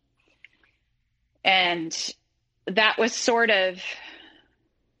me. And that was sort of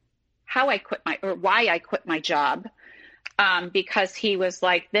how I quit why I quit my job. Because he was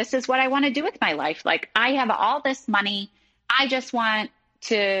like, this is what I want to do with my life. Like, I have all this money. I just want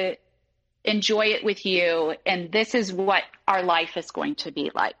to enjoy it with you. And this is what our life is going to be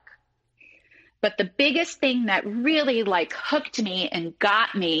like. But the biggest thing that really hooked me and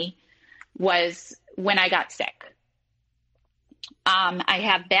got me was when I got sick. I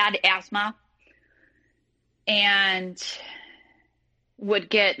have bad asthma and would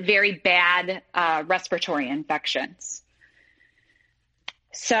get very bad respiratory infections.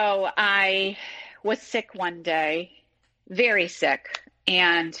 So I was sick one day, very sick,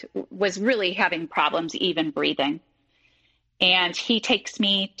 and was really having problems even breathing. And he takes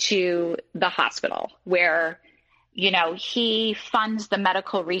me to the hospital where, he funds the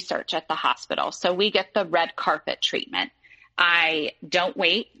medical research at the hospital. So we get the red carpet treatment. I don't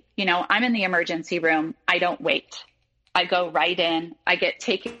wait. I'm in the emergency room. I don't wait. I go right in. I get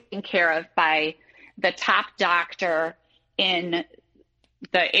taken care of by the top doctor in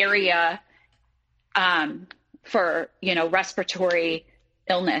the area for, respiratory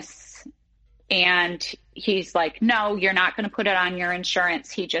illness. And he's like, no, you're not going to put it on your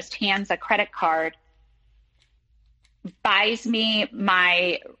insurance. He just hands a credit card, buys me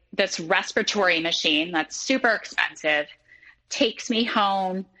this respiratory machine that's super expensive, takes me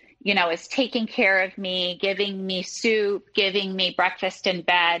home, is taking care of me, giving me soup, giving me breakfast in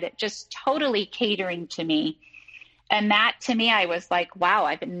bed, just totally catering to me. And that, to me, I was like, wow,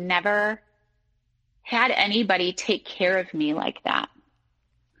 I've never had anybody take care of me like that,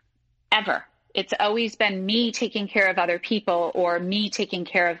 ever. It's always been me taking care of other people or me taking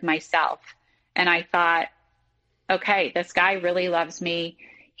care of myself. And I thought, okay, this guy really loves me.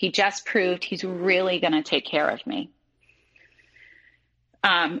 He just proved he's really going to take care of me.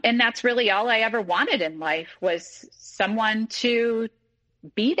 And that's really all I ever wanted in life, was someone to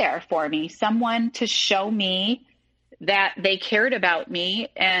be there for me, someone to show me that they cared about me,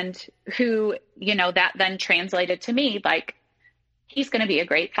 and who, that then translated to me, like, he's going to be a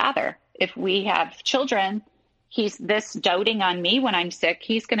great father. If we have children, he's this doting on me when I'm sick.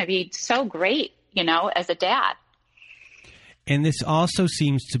 He's going to be so great, as a dad. And this also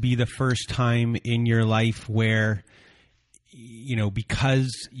seems to be the first time in your life where,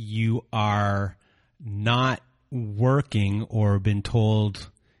 because you are not working or been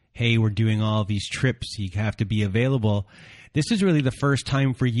told, hey, we're doing all these trips, you have to be available. This is really the first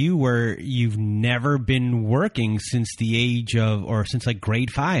time for you where you've never been working since the age of, or since like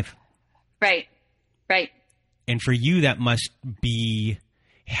grade 5. Right. And for you, that must be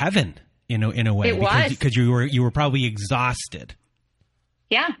heaven in a way. It was. Because you were probably exhausted.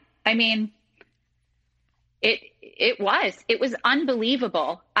 Yeah. I mean, it was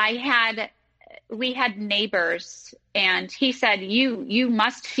unbelievable. We had neighbors, and he said, you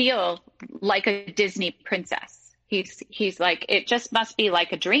must feel like a Disney princess. He's like, it just must be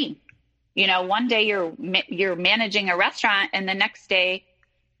like a dream. One day you're managing a restaurant, and the next day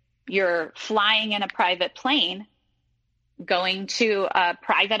you're flying in a private plane going to a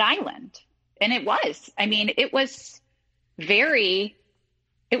private island. And it was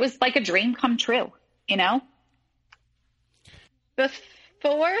like a dream come true,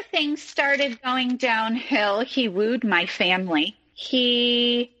 Before things started going downhill, he wooed my family.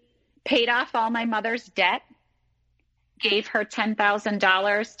 He paid off all my mother's debt, gave her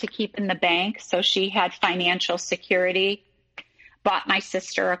 $10,000 to keep in the bank so she had financial security, bought my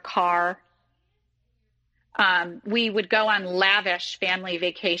sister a car. We would go on lavish family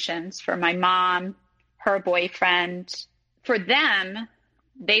vacations for my mom, her boyfriend. For them,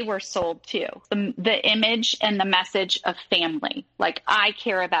 they were sold too. The image and the message of family. Like, I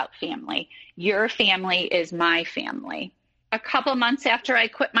care about family. Your family is my family. A couple months after I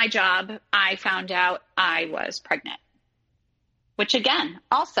quit my job, I found out I was pregnant. Which, again,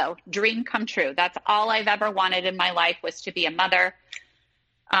 also dream come true. That's all I've ever wanted in my life, was to be a mother,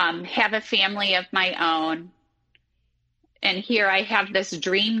 have a family of my own. And here I have this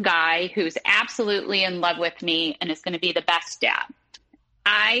dream guy who's absolutely in love with me and is going to be the best dad.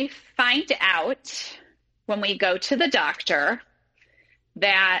 I find out when we go to the doctor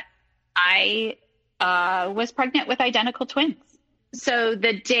that I was pregnant with identical twins. So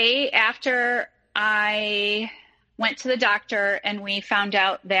the day after I went to the doctor and we found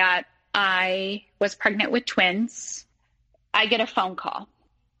out that I was pregnant with twins, I get a phone call.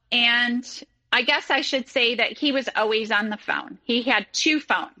 And I guess I should say that he was always on the phone. He had 2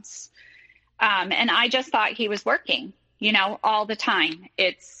 phones. And I just thought he was working, all the time.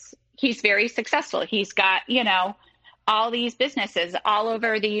 He's very successful. He's got, all these businesses all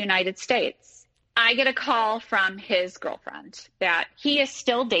over the United States. I get a call from his girlfriend that he is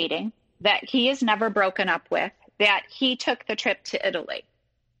still dating, that he is never broken up with, that he took the trip to Italy.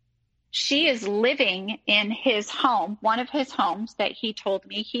 She is living in his home, one of his homes that he told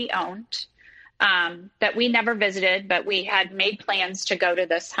me he owned, that we never visited, but we had made plans to go to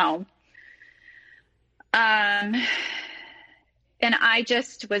this home. And I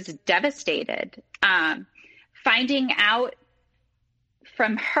just was devastated, finding out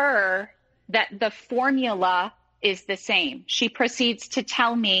from her that the formula is the same. She proceeds to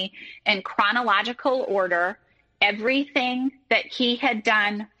tell me in chronological order everything that he had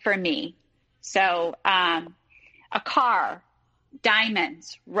done for me. So a car,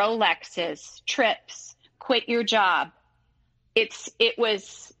 diamonds, Rolexes, trips, quit your job. It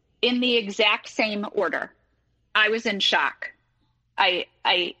was in the exact same order. I was in shock. I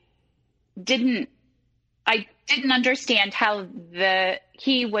didn't understand how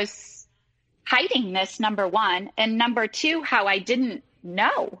he was hiding this, number one, and number two, how I didn't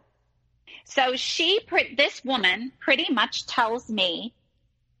know. So this woman pretty much tells me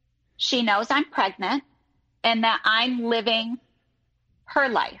she knows I'm pregnant and that I'm living her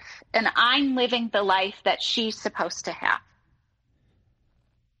life and I'm living the life that she's supposed to have.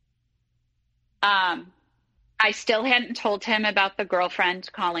 I still hadn't told him about the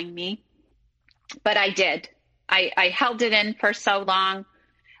girlfriend calling me, but I did. I held it in for so long.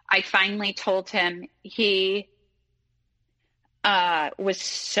 I finally told him. He was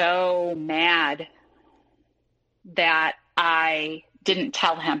so mad that I didn't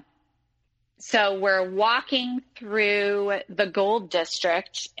tell him. So we're walking through the Gold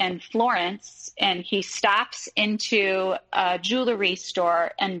District in Florence, and he stops into a jewelry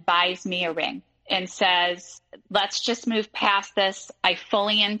store and buys me a ring and says, let's just move past this. I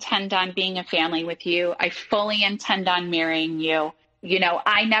fully intend on being a family with you. I fully intend on marrying you. You know,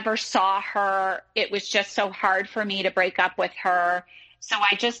 I never saw her. It was just so hard for me to break up with her. So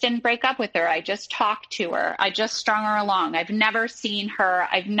I just didn't break up with her. I just talked to her. I just strung her along. I've never seen her.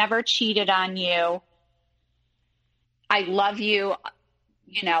 I've never cheated on you. I love you,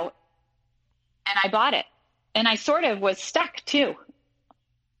 you know, and I bought it. And I sort of was stuck too.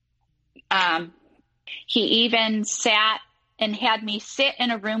 He even sat and had me sit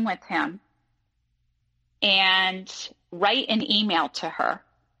in a room with him and write an email to her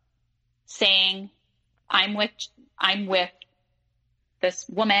saying, I'm with this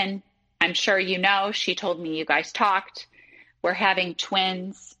woman. I'm sure you know, she told me you guys talked. We're having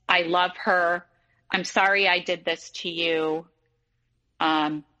twins. I love her. I'm sorry I did this to you.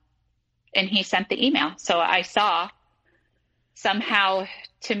 And he sent the email. So I saw somehow,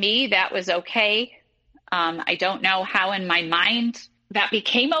 to me, that was okay. I don't know how in my mind that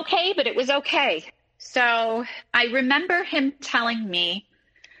became okay, but it was okay. So I remember him telling me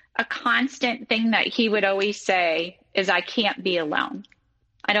a constant thing that he would always say is, I can't be alone.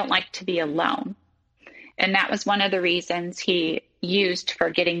 I don't like to be alone. And that was one of the reasons he used for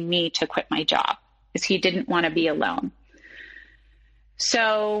getting me to quit my job, is he didn't want to be alone.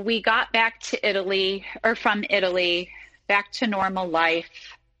 So we got back to Italy, or from Italy, back to normal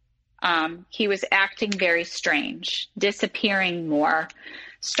life. He was acting very strange, disappearing more,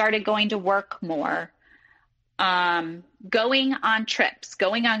 started going to work more, going on trips,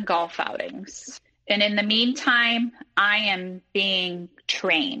 going on golf outings. And in the meantime, I am being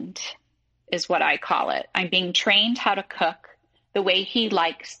trained, is what I call it. I'm being trained how to cook the way he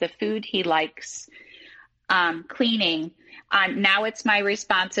likes, the food he likes, cleaning. Now it's my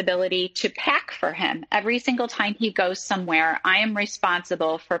responsibility to pack for him. Every single time he goes somewhere, I am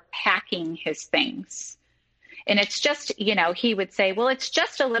responsible for packing his things. And it's just, you know, he would say, well, it's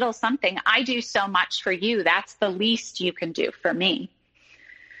just a little something. I do so much for you. That's the least you can do for me.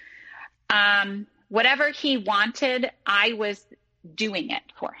 Whatever he wanted, I was doing it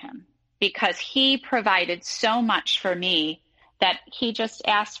for him because he provided so much for me that he just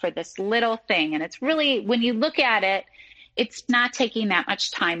asked for this little thing. And it's really, when you look at it, it's not taking that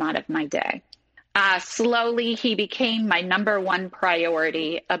much time out of my day. Slowly, he became my number one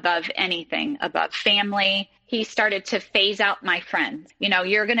priority above anything, above family. He started to phase out my friends. You know,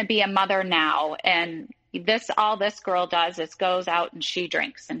 you're going to be a mother now. And all this girl does is goes out and she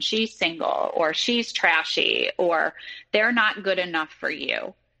drinks and she's single, or she's trashy, or they're not good enough for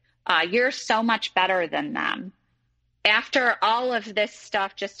you. You're so much better than them. After all of this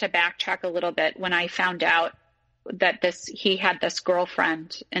stuff, just to backtrack a little bit, when I found out that he had this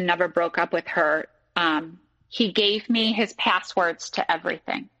girlfriend and never broke up with her, he gave me his passwords to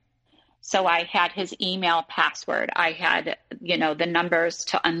everything. So I had his email password. I had, you know, the numbers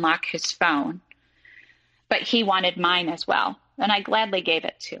to unlock his phone, but he wanted mine as well. And I gladly gave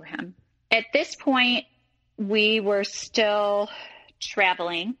it to him. At this point, we were still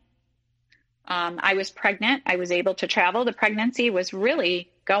traveling. I was pregnant. I was able to travel. The pregnancy was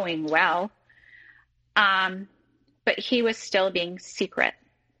really going well. But he was still being secret.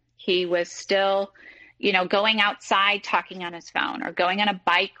 He was still, you know, going outside, talking on his phone, or going on a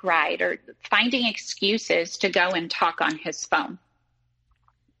bike ride, or finding excuses to go and talk on his phone.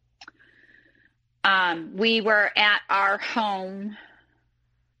 We were at our home.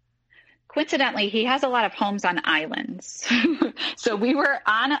 Coincidentally, he has a lot of homes on islands. So we were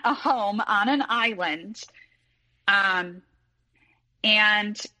on a home on an island. And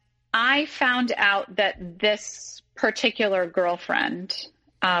I found out that this particular girlfriend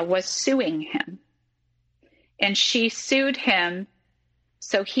was suing him. And she sued him,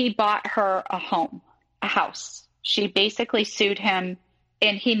 so he bought her a house. She basically sued him,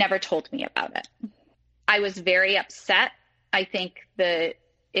 and he never told me about it. I was very upset. I think the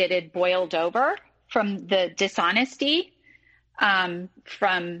it had boiled over from the dishonesty,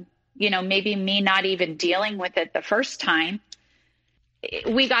 from, maybe me not even dealing with it the first time.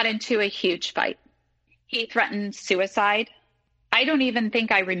 We got into a huge fight. He threatened suicide. I don't even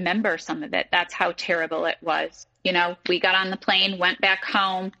think I remember some of it. That's how terrible it was. We got on the plane, went back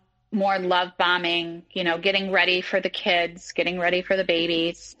home, more love bombing, getting ready for the kids, getting ready for the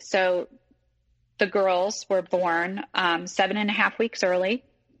babies. So the girls were born 7.5 weeks early.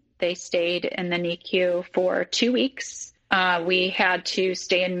 They stayed in the NICU for 2 weeks. We had to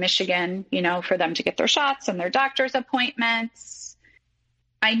stay in Michigan, for them to get their shots and their doctor's appointments.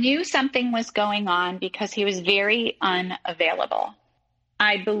 I knew something was going on because he was very unavailable.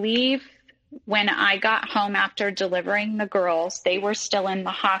 I believe when I got home after delivering the girls, they were still in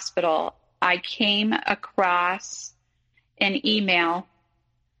the hospital. I came across an email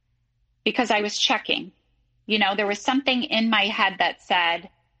because I was checking. There was something in my head that said,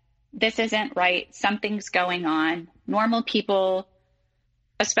 this isn't right. Something's going on. Normal people,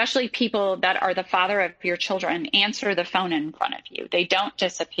 especially people that are the father of your children, answer the phone in front of you. They don't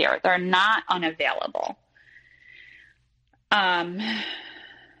disappear. They're not unavailable.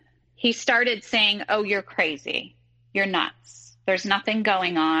 He started saying, oh, you're crazy. You're nuts. There's nothing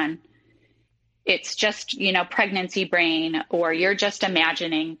going on. It's just, pregnancy brain, or you're just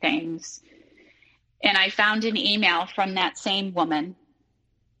imagining things. And I found an email from that same woman.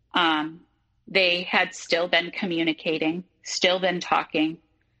 They had still been communicating, still been talking.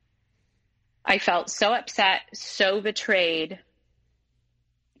 I felt so upset, so betrayed.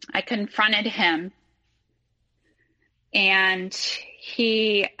 I confronted him, and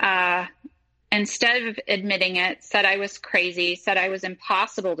he, instead of admitting it, said I was crazy, said I was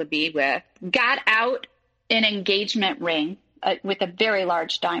impossible to be with, got out an engagement ring with a very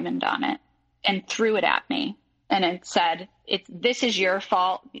large diamond on it and threw it at me. And it said, this is your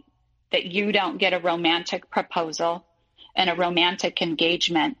fault that you don't get a romantic proposal and a romantic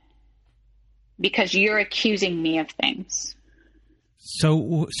engagement because you're accusing me of things.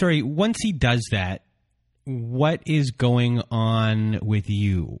 So, sorry, once he does that, what is going on with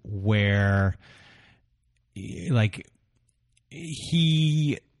you where, like,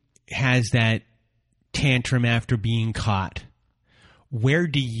 he has that tantrum after being caught? Where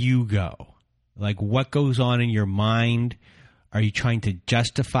do you go? Like, what goes on in your mind? Are you trying to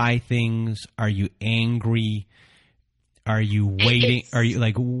justify things? Are you angry? Are you waiting? Are you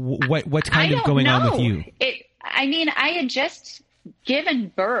like, what's kind of going on with you? I had just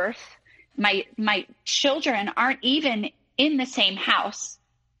given birth. My children aren't even in the same house.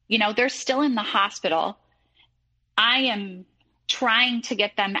 They're still in the hospital. I am trying to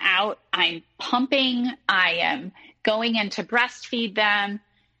get them out. I'm pumping. I am going in to breastfeed them.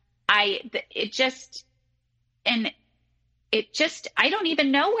 I don't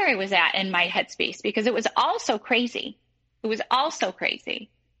even know where I was at in my headspace because it was all so crazy. It was all so crazy.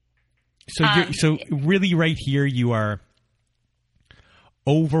 So really right here, you are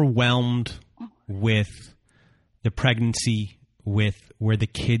overwhelmed with the pregnancy, with where the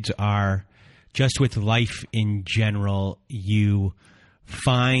kids are, just with life in general. You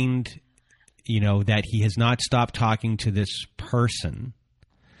find, that he has not stopped talking to this person.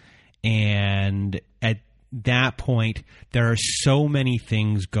 And at that point, there are so many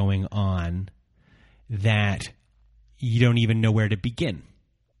things going on that you don't even know where to begin.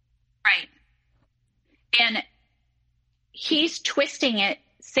 Right. And he's twisting it,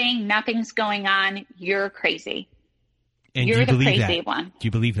 saying nothing's going on. You're crazy. And you're the crazy that? one. Do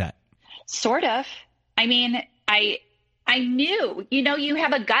you believe that? Sort of. I mean, I knew, you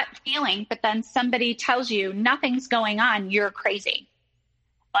have a gut feeling, but then somebody tells you nothing's going on. You're crazy.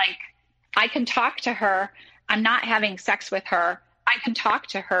 Like, I can talk to her. I'm not having sex with her. I can talk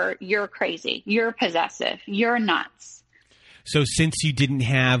to her. You're crazy. You're possessive. You're nuts. So since you didn't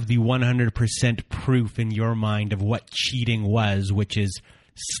have the 100% proof in your mind of what cheating was, which is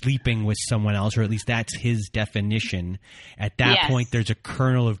sleeping with someone else, or at least that's his definition, at that point there's a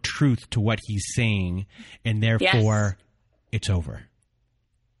kernel of truth to what he's saying, and therefore it's over.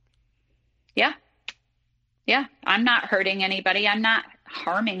 Yeah. Yeah. I'm not hurting anybody. I'm not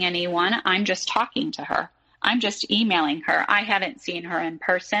harming anyone. I'm just talking to her. I'm just emailing her. I haven't seen her in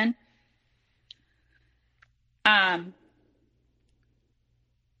person.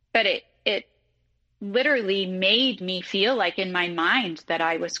 But it literally made me feel like in my mind that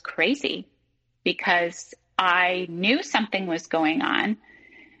I was crazy because I knew something was going on.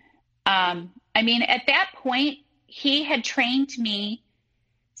 At that point, he had trained me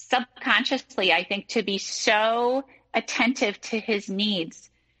subconsciously, I think, to be so attentive to his needs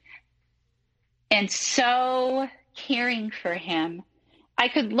and so caring for him. I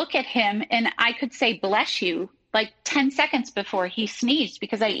could look at him and I could say, bless you, like 10 seconds before he sneezed,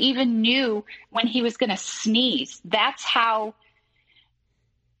 because I even knew when he was going to sneeze. That's how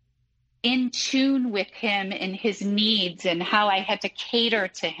in tune with him and his needs and how I had to cater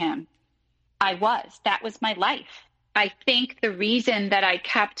to him I was. That was my life. I think the reason that I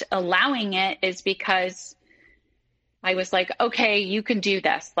kept allowing it is because I was like, okay, you can do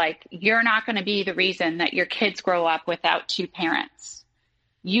this. Like, you're not going to be the reason that your kids grow up without two parents.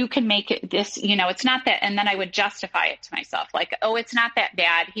 You can make it this, it's not that. And then I would justify it to myself like, oh, it's not that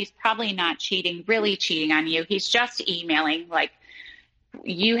bad. He's probably not really cheating on you. He's just emailing. Like,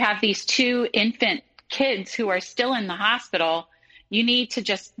 you have these two infant kids who are still in the hospital. You need to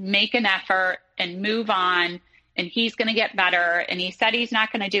just make an effort and move on. And he's going to get better. And he said he's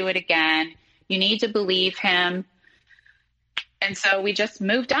not going to do it again. You need to believe him. And so we just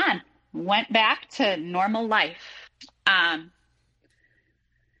moved on, went back to normal life.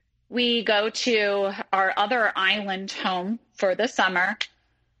 We go to our other island home for the summer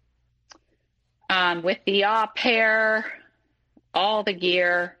with the au pair, all the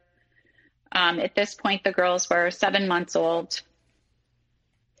gear. At this point, the girls were 7 months old.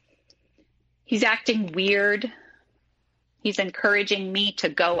 He's acting weird. He's encouraging me to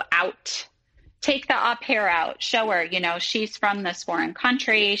go out, take the au pair out, show her, she's from this foreign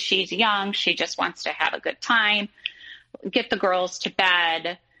country. She's young. She just wants to have a good time, get the girls to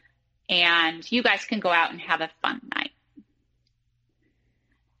bed, and you guys can go out and have a fun night.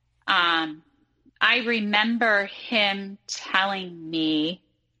 I remember him telling me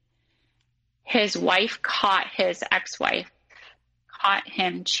his ex-wife caught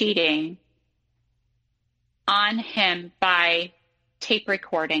him cheating on him by tape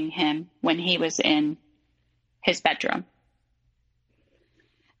recording him when he was in his bedroom.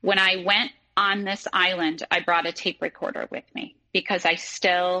 When I went on this island, I brought a tape recorder with me because I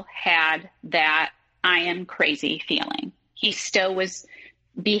still had that I am crazy feeling. He still was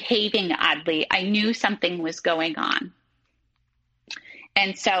behaving oddly. I knew something was going on.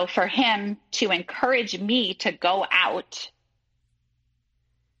 And so for him to encourage me to go out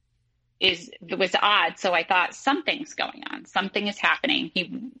was odd. So I thought, something's going on. Something is happening.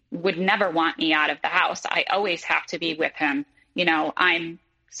 He would never want me out of the house. I always have to be with him. I'm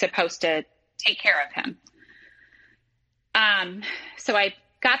supposed to take care of him. So I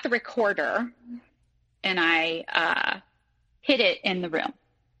got the recorder and I hid it in the room.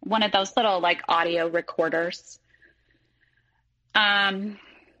 One of those little audio recorders. I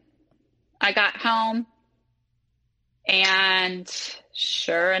got home and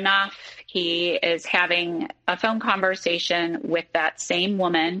sure enough, he is having a phone conversation with that same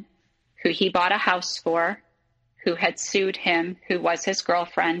woman who he bought a house for, who had sued him, who was his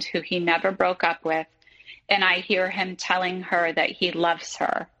girlfriend, who he never broke up with. And I hear him telling her that he loves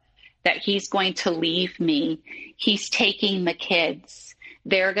her, that he's going to leave me. He's taking the kids.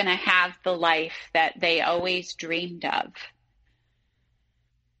 They're going to have the life that they always dreamed of.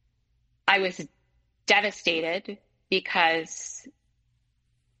 I was devastated because,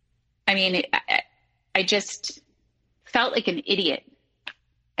 I just felt like an idiot.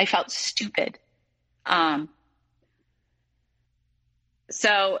 I felt stupid.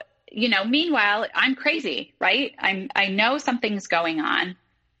 So, meanwhile, I'm crazy, right? I know something's going on.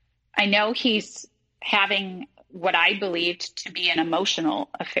 I know he's having what I believed to be an emotional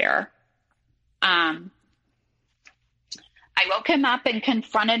affair. I woke him up and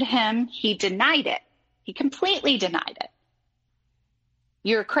confronted him. He denied it. He completely denied it.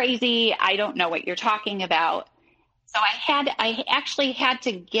 You're crazy. I don't know what you're talking about. So I actually had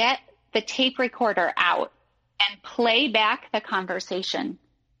to get the tape recorder out and play back the conversation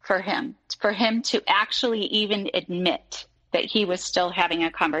for him to actually even admit that he was still having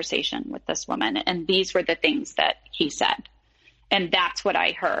a conversation with this woman. And these were the things that he said. And that's what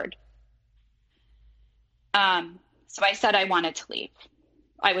I heard. So I said I wanted to leave.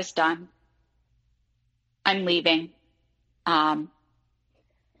 I was done. I'm leaving.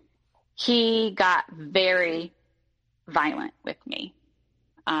 He got very violent with me.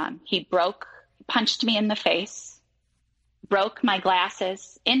 He punched me in the face, broke my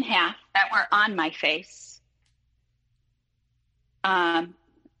glasses in half that were on my face. I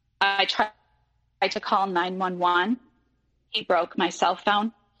tried to call 911. He broke my cell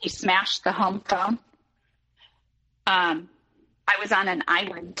phone. He smashed the home phone. I was on an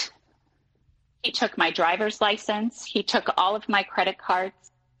island. He took my driver's license. He took all of my credit cards.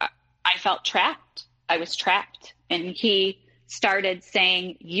 I felt trapped. I was trapped. And he started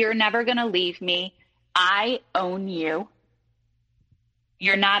saying, you're never going to leave me. I own you.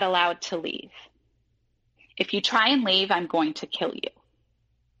 You're not allowed to leave. If you try and leave, I'm going to kill you.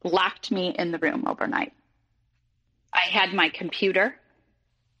 locked me in the room overnight. I had my computer.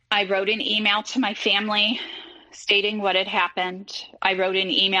 I wrote an email to my family stating what had happened. I wrote an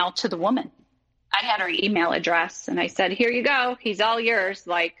email to the woman. I had her email address, and I said, here you go. He's all yours.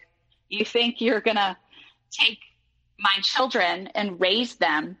 Like, you think you're going to take my children and raise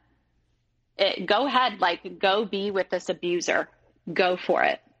them? Go ahead. Like, go be with this abuser. Go for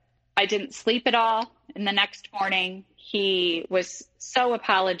it. I didn't sleep at all. And the next morning, he was so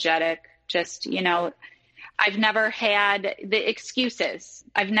apologetic. Just, I've never had the excuses.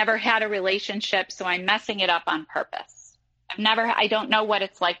 I've never had a relationship, so I'm messing it up on purpose. I don't know what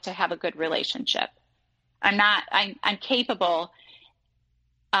it's like to have a good relationship. I'm capable.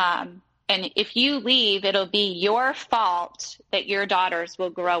 And if you leave, it'll be your fault that your daughters will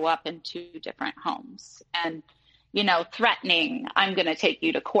grow up in 2 different homes. And, threatening, I'm going to take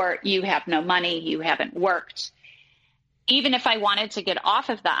you to court. You have no money. You haven't worked. Even if I wanted to get off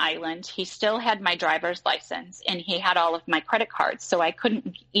of the island, he still had my driver's license and he had all of my credit cards. So I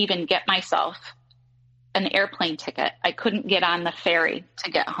couldn't even get myself an airplane ticket. I couldn't get on the ferry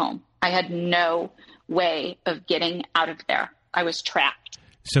to get home. I had no way of getting out of there. I was trapped.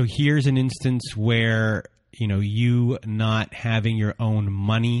 So here's an instance where, you not having your own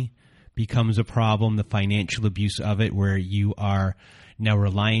money becomes a problem, the financial abuse of it, where you are now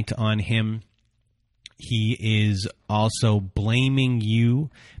reliant on him. He is also blaming you,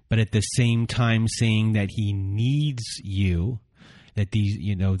 but at the same time saying that he needs you, that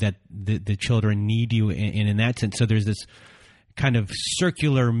that the children need you. And in that sense, so there's this kind of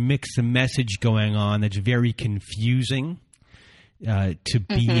circular mix of message going on that's very confusing to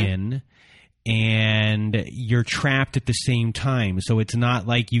be in. And you're trapped at the same time. So it's not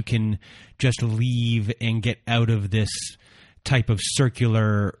like you can just leave and get out of this type of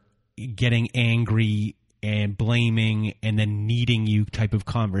circular getting angry and blaming and then needing you type of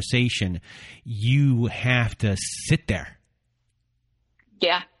conversation. You have to sit there.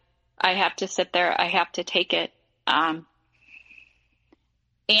 Yeah, I have to sit there. I have to take it. And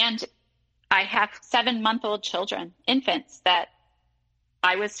I have 7-month-old children, infants, that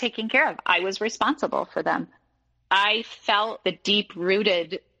I was taking care of. I was responsible for them. I felt the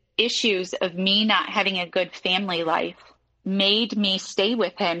deep-rooted issues of me not having a good family life made me stay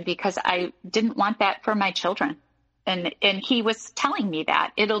with him because I didn't want that for my children. And he was telling me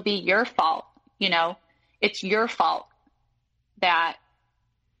that it'll be your fault. It's your fault that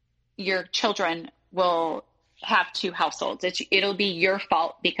your children will have 2 households. It'll be your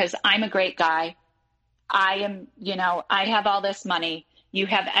fault because I'm a great guy. I am, I have all this money. You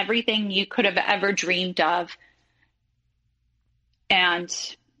have everything you could have ever dreamed of. And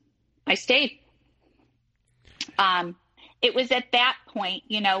I stayed. It was at that point,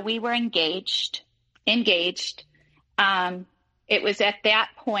 we were engaged. It was at that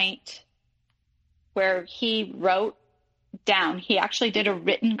point where he wrote down, he actually did a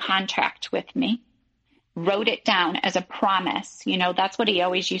written contract with me, wrote it down as a promise. That's what he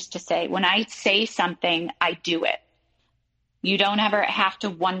always used to say. When I say something, I do it. You don't ever have to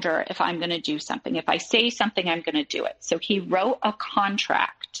wonder if I'm going to do something. If I say something, I'm going to do it. So he wrote a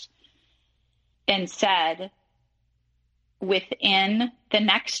contract and said, within the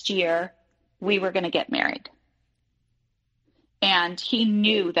next year, we were going to get married. And he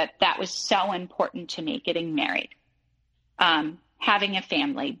knew that that was so important to me, getting married, having a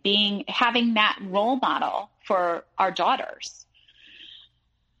family, having that role model for our daughters.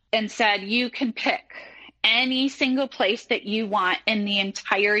 And said, you can pick any single place that you want in the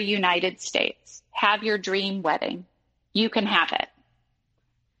entire United States. Have your dream wedding. You can have it.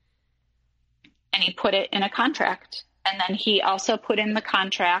 And he put it in a contract. And then he also put in the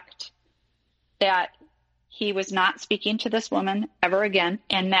contract that he was not speaking to this woman ever again,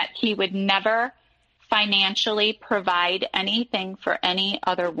 and that he would never financially provide anything for any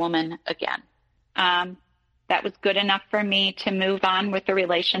other woman again. That was good enough for me to move on with the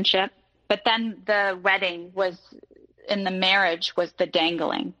relationship. But then the wedding and the marriage was the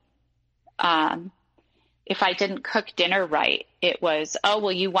dangling. If I didn't cook dinner right, it was, oh,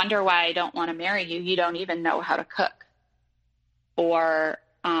 well, you wonder why I don't want to marry you. You don't even know how to cook. Or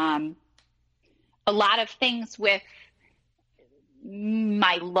a lot of things with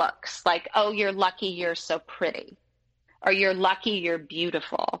my looks, like, oh, you're lucky you're so pretty. Or you're lucky you're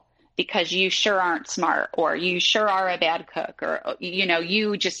beautiful because you sure aren't smart, or you sure are a bad cook, or,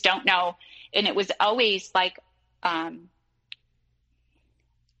 you just don't know. And it was always like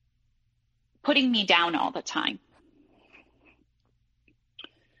putting me down all the time.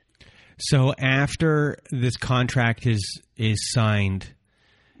 So after this contract is signed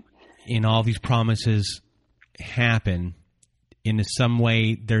and all these promises happen, in some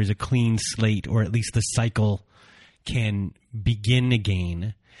way there's a clean slate, or at least the cycle can begin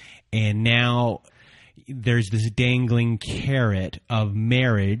again. And now there's this dangling carrot of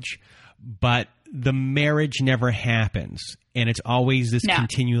marriage, but the marriage never happens. And it's always this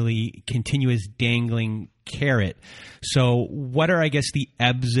continuous dangling carrot. So what are, I guess, the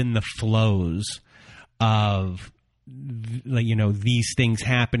ebbs and the flows of, these things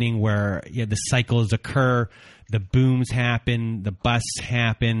happening where the cycles occur, the booms happen, the busts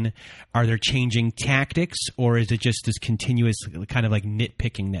happen? Are there changing tactics, or is it just this continuous kind of like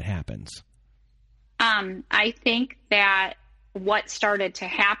nitpicking that happens? I think that what started to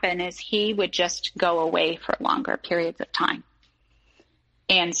happen is he would just go away for longer periods of time.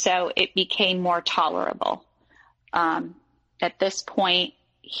 And so it became more tolerable. At this point,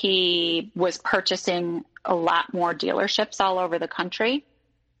 he was purchasing a lot more dealerships all over the country.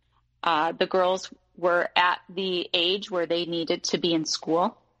 The girls were at the age where they needed to be in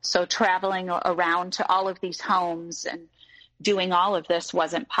school. So traveling around to all of these homes and doing all of this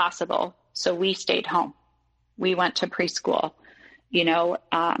wasn't possible. So we stayed home. We went to preschool.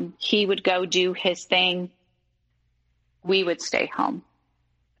 He would go do his thing. We would stay home.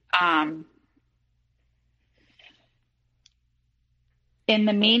 In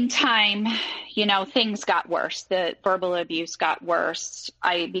the meantime, things got worse. The verbal abuse got worse.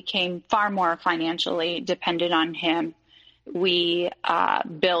 I became far more financially dependent on him. We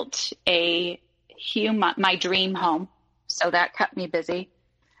built my dream home, so that kept me busy.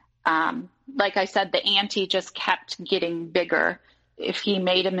 Like I said, the ante just kept getting bigger. If he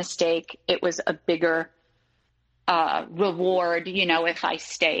made a mistake, it was a bigger reward, if I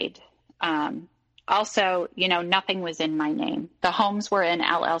stayed. Also, nothing was in my name. The homes were in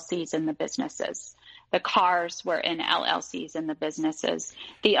LLCs in the businesses. The cars were in LLCs in the businesses.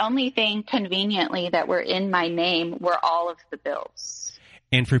 The only thing conveniently that were in my name were all of the bills.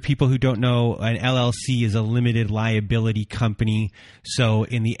 And for people who don't know, an LLC is a limited liability company. So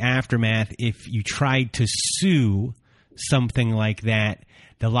in the aftermath, if you tried to sue something like that,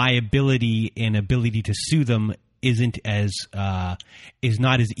 the liability and ability to sue them is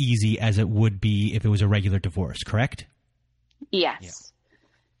not as easy as it would be if it was a regular divorce, correct? Yes. Yeah.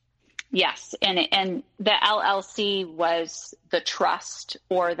 Yes. And the LLC was the trust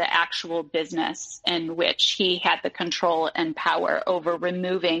or the actual business in which he had the control and power over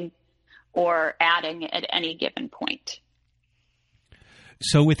removing or adding at any given point.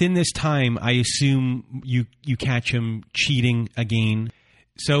 So within this time, I assume you catch him cheating again.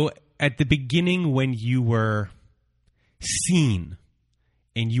 So at the beginning, when you were seen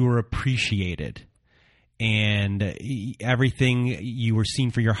and you were appreciated and everything, you were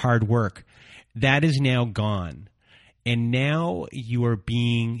seen for your hard work, that is now gone. And now you are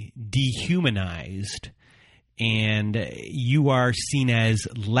being dehumanized and you are seen as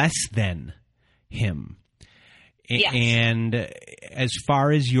less than him. Yes. And as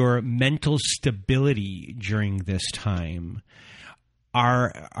far as your mental stability during this time,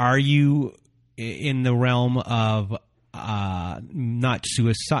 are you in the realm of not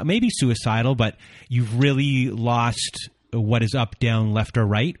suicide, maybe suicidal, but you've really lost what is up, down, left, or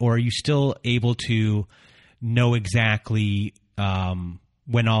right? Or are you still able to know exactly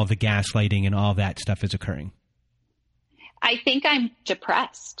when all the gaslighting and all that stuff is occurring? I think I'm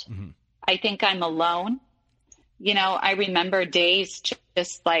depressed. Mm-hmm. I think I'm alone. I remember days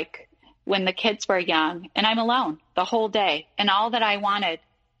just like when the kids were young and I'm alone the whole day. And all that I wanted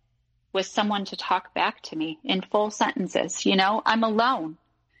was someone to talk back to me in full sentences. I'm alone.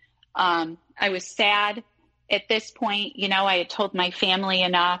 I was sad at this point. I had told my family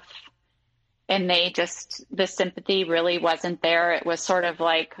enough and the sympathy really wasn't there. It was sort of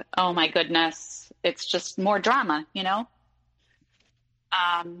like, oh my goodness, it's just more drama,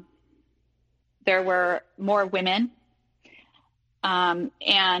 there were more women.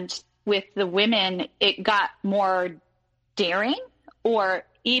 And with the women, it got more daring, or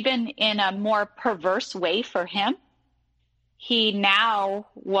even in a more perverse way for him. He now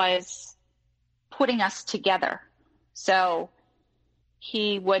was putting us together. So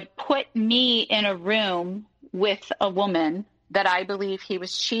he would put me in a room with a woman that I believe he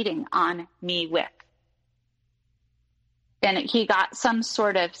was cheating on me with. And he got some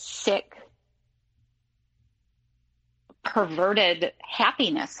sort of sick, perverted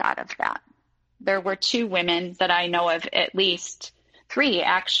happiness out of that. There were 2 women that I know of, at least 3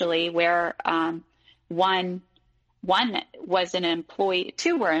 actually, where one was an employee,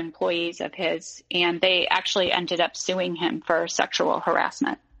 2 were employees of his, and they actually ended up suing him for sexual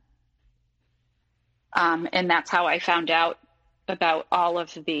harassment. And that's how I found out about all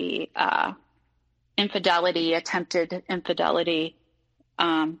of the infidelity, attempted infidelity.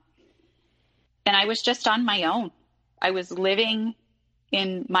 And I was just on my own. I was living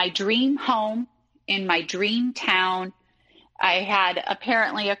in my dream home, in my dream town. I had,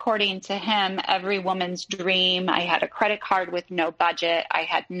 apparently, according to him, every woman's dream. I had a credit card with no budget. I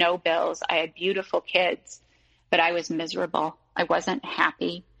had no bills. I had beautiful kids, but I was miserable. I wasn't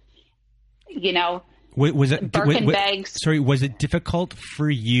happy. You know, was it Birkin bags. Sorry, was it difficult for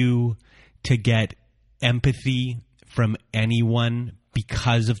you to get empathy from anyone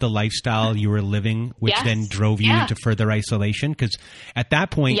because of the lifestyle you were living, which then drove you into further isolation? Because at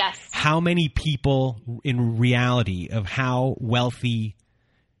that point, how many people in reality of how wealthy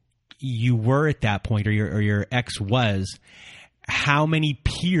you were at that point, or your ex was, how many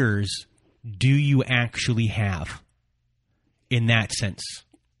peers do you actually have in that sense?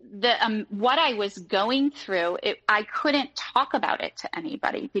 What I was going through, I couldn't talk about it to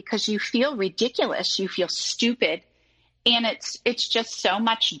anybody because you feel ridiculous. You feel stupid. And it's just so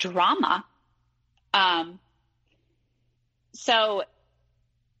much drama. So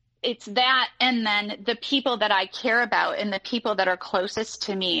it's that. And then the people that I care about and the people that are closest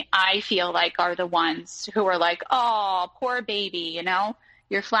to me, I feel like are the ones who are like, oh, poor baby, you know,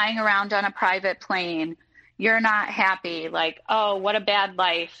 you're flying around on a private plane. You're not happy. Like, oh, what a bad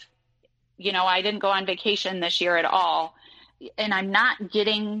life. You know, I didn't go on vacation this year at all. And I'm not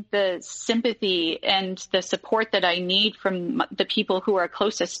getting the sympathy and the support that I need from the people who are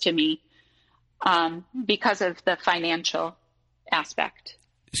closest to me because of the financial aspect.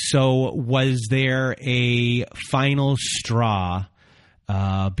 So was there a final straw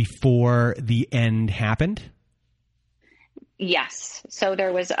before the end happened? Yes. So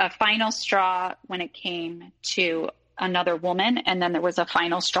there was a final straw when it came to another woman, and then there was a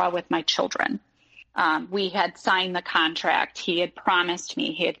final straw with my children. We had signed the contract. He had promised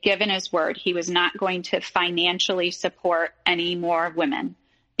me, he had given his word. He was not going to financially support any more women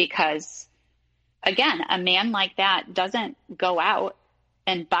because, again, a man like that doesn't go out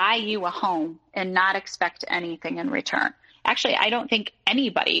and buy you a home and not expect anything in return. Actually, I don't think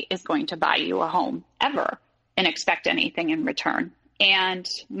anybody is going to buy you a home ever and expect anything in return. And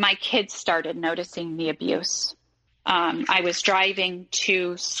my kids started noticing the abuse. I was driving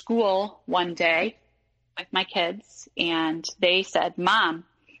to school one day with my kids, and they said, Mom,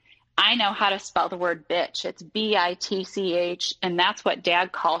 I know how to spell the word bitch. It's B-I-T-C-H, and that's what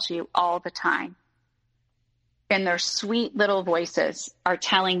Dad calls you all the time. And their sweet little voices are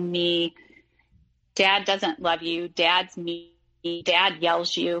telling me, Dad doesn't love you. Dad's mean. Dad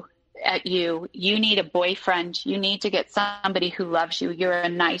yells at you. You need a boyfriend. You need to get somebody who loves you. You're a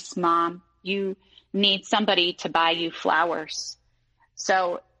nice mom. You need somebody to buy you flowers.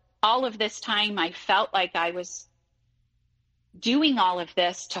 So all of this time, I felt like I was doing all of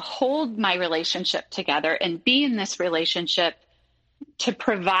this to hold my relationship together and be in this relationship to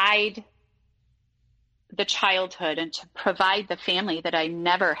provide the childhood and to provide the family that I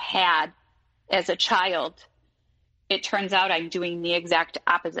never had as a child. It turns out I'm doing the exact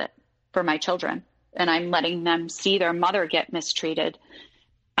opposite for my children, and I'm letting them see their mother get mistreated.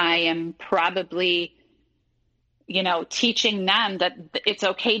 I am probably, teaching them that it's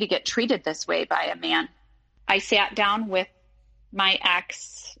okay to get treated this way by a man. I sat down with my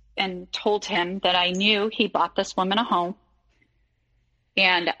ex and told him that I knew he bought this woman a home,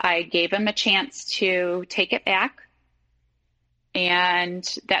 and I gave him a chance to take it back and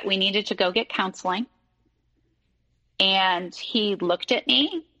that we needed to go get counseling. And he looked at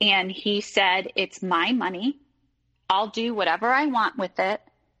me and he said, it's my money. I'll do whatever I want with it.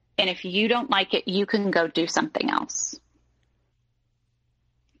 And if you don't like it, you can go do something else.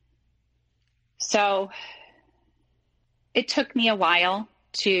 So it took me a while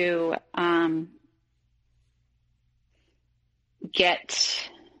to get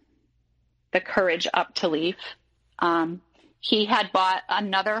the courage up to leave. He had bought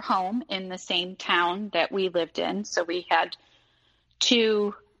another home in the same town that we lived in. So we had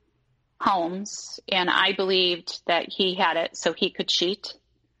two homes, and I believed that he had it so he could cheat.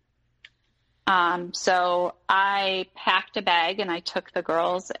 So I packed a bag and I took the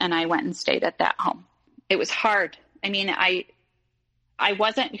girls and I went and stayed at that home. It was hard. I mean, I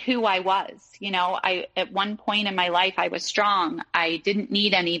wasn't who I was. At one point in my life, I was strong. I didn't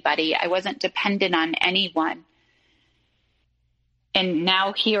need anybody. I wasn't dependent on anyone. And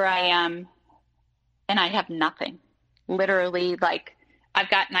now here I am, and I have nothing. Literally, like, I've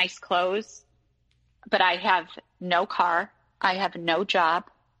got nice clothes, but I have no car. I have no job.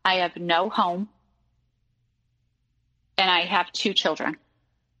 I have no home. And I have 2 children.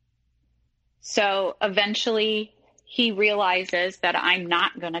 So eventually he realizes that I'm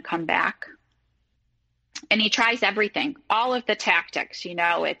not going to come back. And he tries everything, all of the tactics,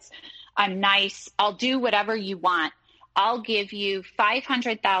 it's, I'm nice. I'll do whatever you want. I'll give you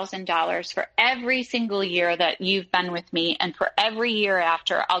 $500,000 for every single year that you've been with me. And for every year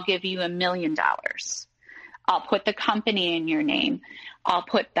after, I'll give you $1 million. I'll put the company in your name. I'll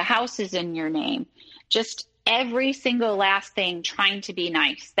put the houses in your name. Just every single last thing, trying to be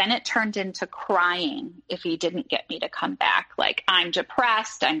nice. Then it turned into crying if he didn't get me to come back. Like, I'm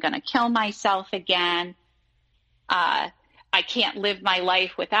depressed. I'm going to kill myself again. I can't live my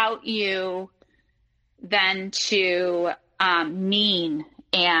life without you. Then to mean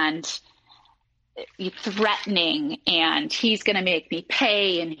and threatening, and he's going to make me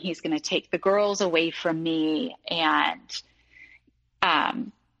pay, and he's going to take the girls away from me, and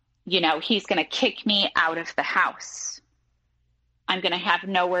he's going to kick me out of the house. I'm going to have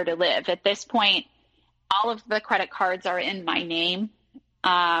nowhere to live. At this point, all of the credit cards are in my name,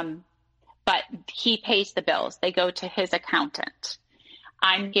 but he pays the bills. They go to his accountant.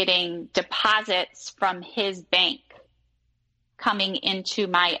 I'm getting deposits from his bank coming into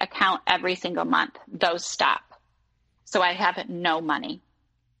my account every single month. Those stop. So I have no money.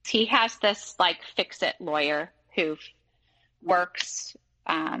 He has this fix-it lawyer who works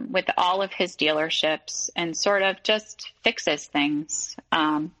with all of his dealerships and sort of just fixes things.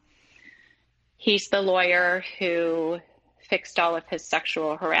 He's the lawyer who fixed all of his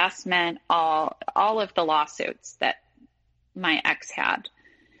sexual harassment, all of the lawsuits that my ex had.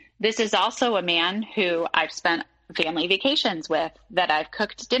 This is also a man who I've spent family vacations with, that I've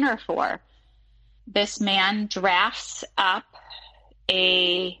cooked dinner for. This man drafts up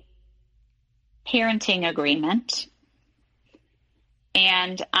a parenting agreement,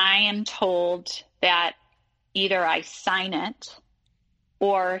 and I am told that either I sign it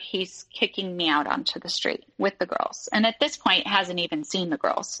or he's kicking me out onto the street with the girls. And at this point, hasn't even seen the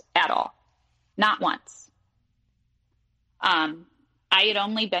girls at all. Not once. I had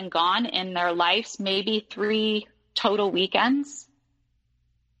only been gone in their lives maybe 3 total weekends,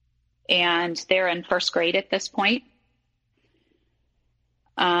 and they're in first grade at this point.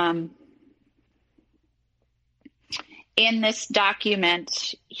 In this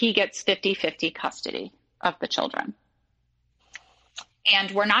document, he gets 50-50 custody of the children. And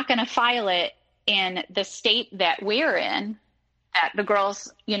we're not going to file it in the state that we're in, that the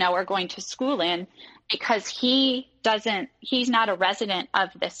girls, are going to school in, because he's not a resident of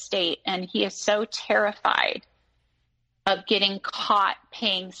this state, and he is so terrified of getting caught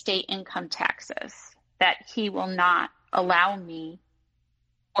paying state income taxes that he will not allow me,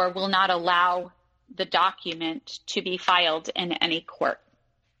 or will not allow the document to be filed in any court.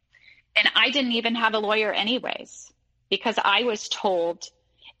 And I didn't even have a lawyer anyways, because I was told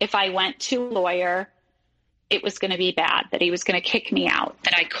if I went to a lawyer, it was going to be bad, that he was going to kick me out,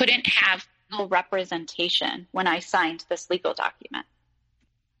 that I couldn't have legal representation when I signed this legal document.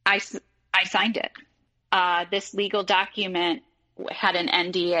 I signed it. This legal document had an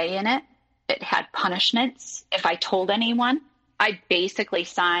NDA in it. It had punishments if I told anyone. I basically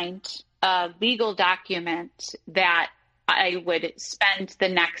signed a legal document that I would spend the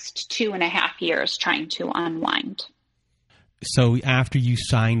next 2.5 years trying to unwind. So after you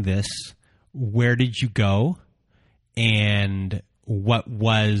signed this, where did you go? And what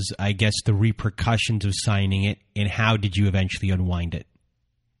was, I guess, the repercussions of signing it, and how did you eventually unwind it?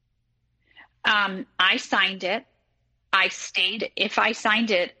 I signed it. If I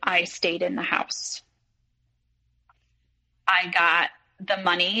signed it, I stayed in the house. I got the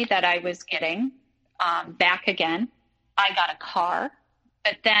money that I was getting back again. I got a car,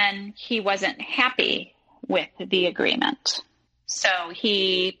 but then he wasn't happy with the agreement. So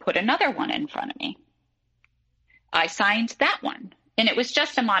he put another one in front of me. I signed that one, and it was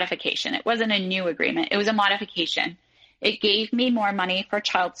just a modification. It wasn't a new agreement. It was a modification. It gave me more money for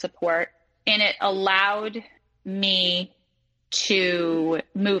child support, and it allowed me to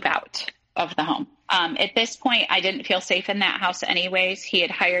move out of the home. At this point, I didn't feel safe in that house anyways. He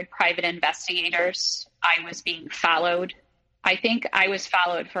had hired private investigators. I was being followed. I think I was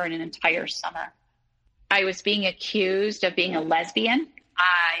followed for an entire summer. I was being accused of being a lesbian.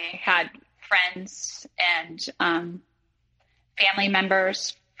 I had friends and family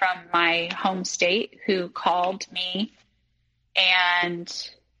members from my home state who called me and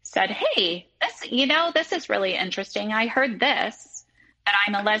said, hey, this is really interesting. I heard this, that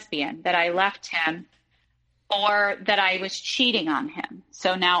I'm a lesbian, that I left him, or that I was cheating on him.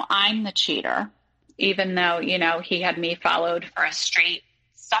 So now I'm the cheater, even though, he had me followed for a straight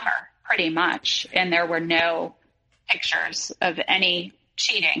summer, pretty much. And there were no pictures of any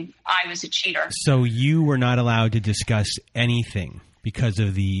cheating. I was a cheater. So you were not allowed to discuss anything because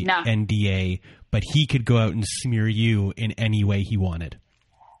of the No. NDA, but he could go out and smear you in any way he wanted.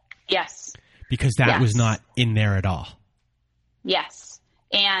 Yes. Because that Yes. was not in there at all. Yes.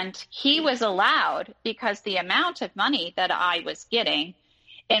 And he was allowed because the amount of money that I was getting,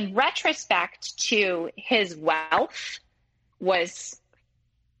 in retrospect to his wealth, was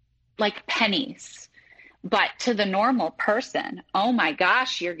like pennies. But to the normal person, oh my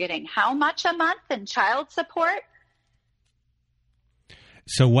gosh, you're getting how much a month in child support?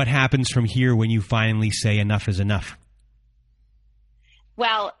 So what happens from here when you finally say enough is enough?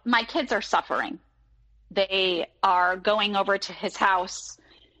 Well, my kids are suffering. They are going over to his house.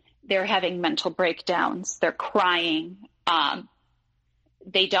 They're having mental breakdowns. They're crying.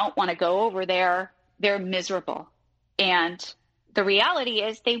 They don't want to go over there. They're miserable. And the reality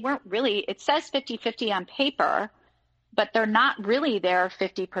is they weren't really, it says 50-50 on paper, but they're not really there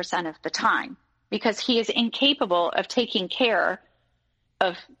 50% of the time because he is incapable of taking care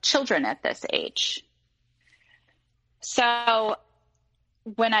of children at this age. So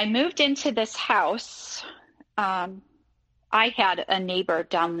when I moved into this house, I had a neighbor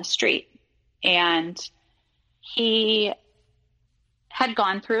down the street, and he had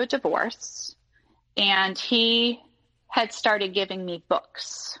gone through a divorce, and he had started giving me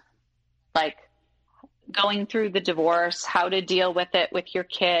books, like going through the divorce, how to deal with it with your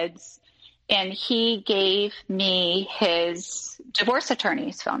kids. And he gave me his divorce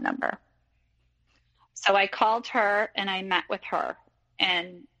attorney's phone number. So I called her and I met with her.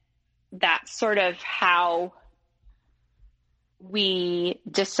 And that's sort of how we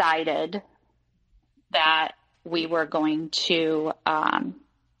decided that we were going to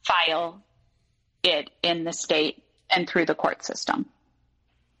file it in the state and through the court system.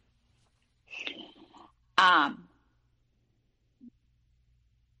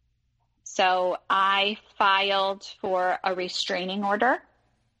 So I filed for a restraining order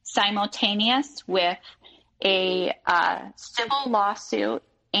simultaneous with a civil lawsuit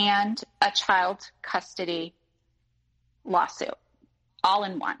and a child custody lawsuit, all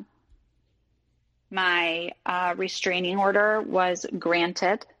in one. My restraining order was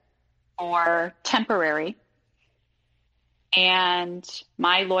granted for temporary, and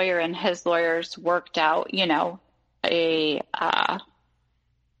my lawyer and his lawyers worked out, a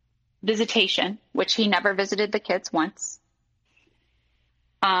visitation, which he never visited the kids once.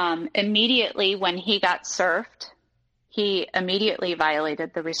 Immediately when he got served, he immediately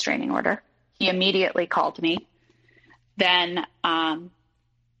violated the restraining order. He immediately called me, then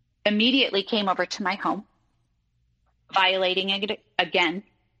immediately came over to my home, violating it again.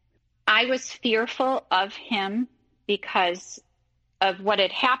 I was fearful of him because of what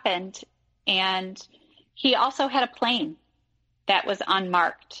had happened, and he also had a plane that was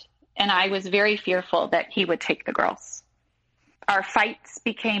unmarked, and I was very fearful that he would take the girls. Our fights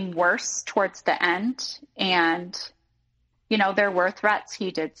became worse towards the end, and, there were threats.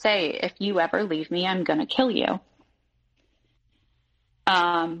 He did say, if you ever leave me, I'm going to kill you.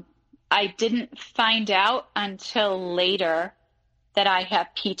 I didn't find out until later that I have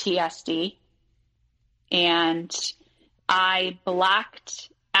PTSD, and I blocked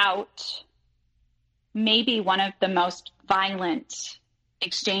out maybe one of the most violent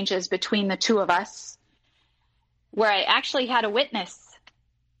exchanges between the two of us, where I actually had a witness.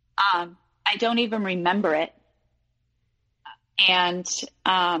 I don't even remember it. And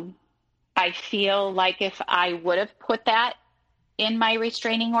I feel like if I would have put that in my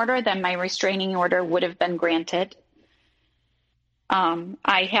restraining order, then my restraining order would have been granted.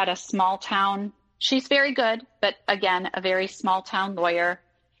 I had a small town, she's very good, but again, a very small town lawyer.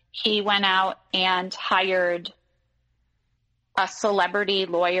 He went out and hired a celebrity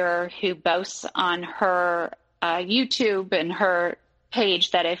lawyer who boasts on her YouTube and her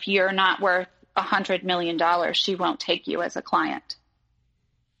page that if you're not worth $100 million, she won't take you as a client.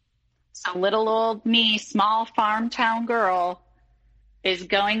 So little old me, small farm town girl, is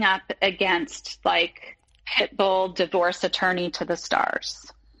going up against like pitbull divorce attorney to the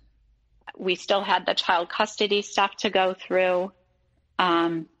stars. We still had the child custody stuff to go through.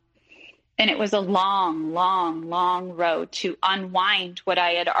 And it was a long, long, long road to unwind what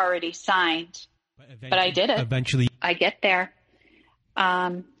I had already signed. But I did it. Eventually. I get there.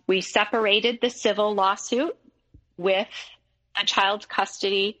 We separated the civil lawsuit with a child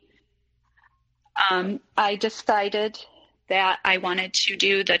custody. I decided that I wanted to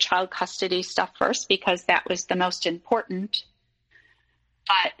do the child custody stuff first because that was the most important.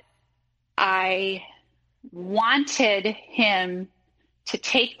 But I wanted him to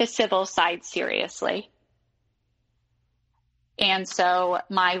take the civil side seriously. And so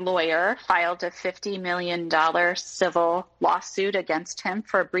my lawyer filed a $50 million civil lawsuit against him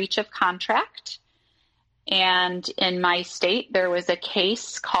for breach of contract. And in my state, there was a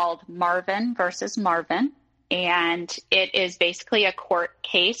case called Marvin versus Marvin. And it is basically a court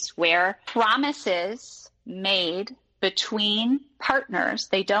case where promises made between partners,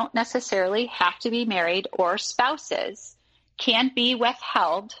 they don't necessarily have to be married or spouses, can be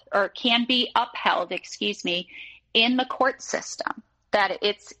withheld or can be upheld, in the court system, that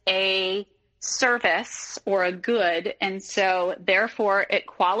it's a service or a good. And so therefore it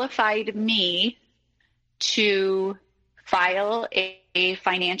qualified me to file a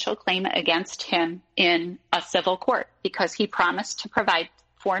financial claim against him in a civil court because he promised to provide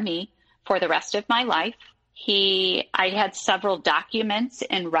for me for the rest of my life. I had several documents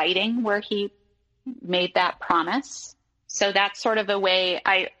in writing where he made that promise. So that's sort of a way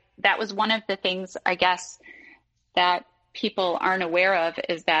that was one of the things, I guess, that people aren't aware of,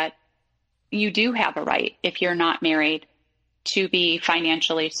 is that you do have a right, if you're not married, to be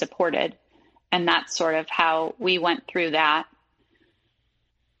financially supported. And that's sort of how we went through that.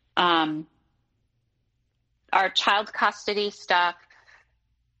 Our child custody stuff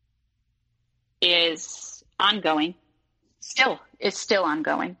is ongoing, is still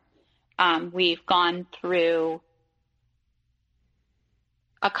ongoing. We've gone through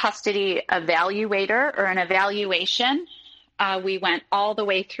a custody evaluator or an evaluation. We went all the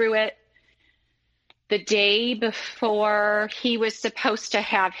way through it. The day before he was supposed to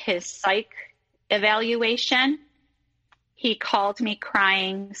have his psych evaluation, he called me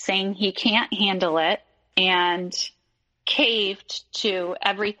crying, saying he can't handle it, and caved to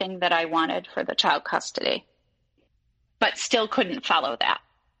everything that I wanted for the child custody, but still couldn't follow that.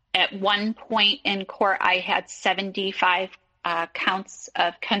 At one point in court, I had 75 counts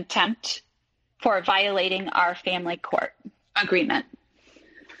of contempt for violating our family court agreement.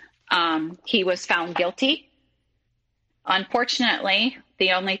 He was found guilty. Unfortunately,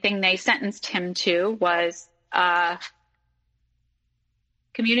 the only thing they sentenced him to was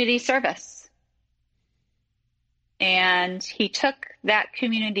community service. And he took that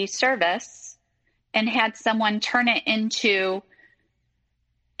community service and had someone turn it into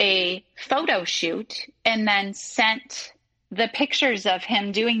a photo shoot and then sent the pictures of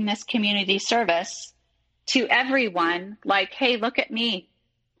him doing this community service to everyone, like, hey, look at me.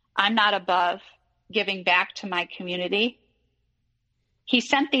 I'm not above giving back to my community. He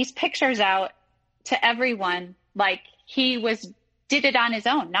sent these pictures out to everyone like he did it on his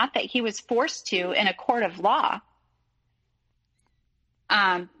own, not that he was forced to in a court of law.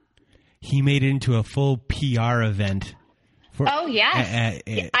 He made it into a full PR event. Oh, yes.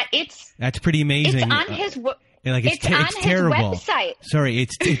 That's pretty amazing. It's on his it's terrible. His website. Sorry,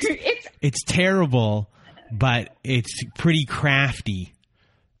 it's terrible, but it's pretty crafty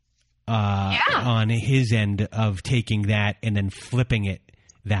on his end of taking that and then flipping it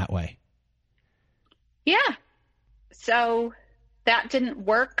that way. Yeah. So that didn't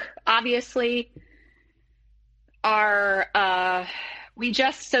work. Obviously, then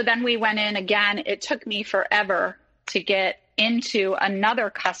we went in again. It took me forever to get into another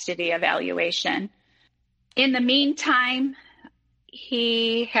custody evaluation. In the meantime,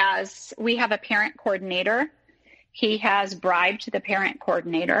 we have a parent coordinator. He has bribed the parent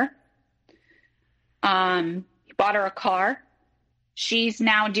coordinator. He bought her a car. She's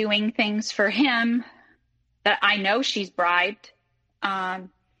now doing things for him that I know she's bribed. I'm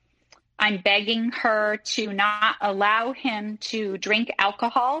begging her to not allow him to drink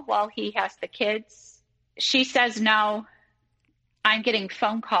alcohol while he has the kids. She says no. I'm getting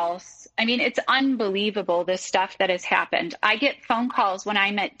phone calls. I mean, it's unbelievable, this stuff that has happened. I get phone calls when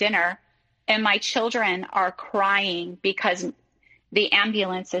I'm at dinner and my children are crying because the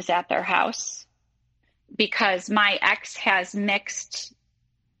ambulance is at their house, because my ex has mixed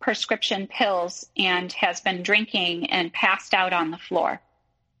prescription pills and has been drinking and passed out on the floor.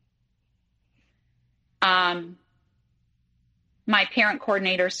 My parent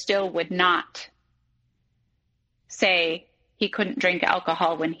coordinator still would not say he couldn't drink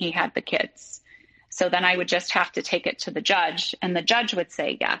alcohol when he had the kids. So then I would just have to take it to the judge, and the judge would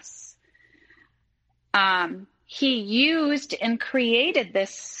say yes. He used and created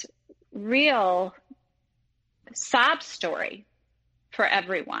this real sob story for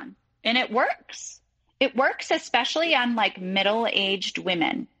everyone. And it works. It works especially on like middle-aged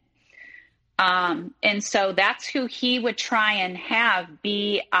women. And so that's who he would try and have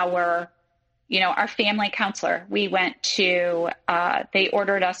be our family counselor. We went to, they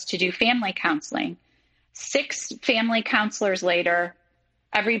ordered us to do family counseling. 6 family counselors later,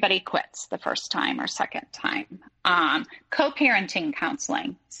 Everybody quits the first time or second time. Co-parenting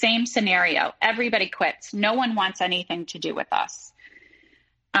counseling, same scenario. Everybody quits. No one wants anything to do with us.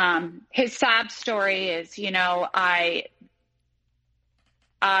 His sob story is,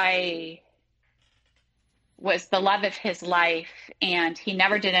 I was the love of his life, and he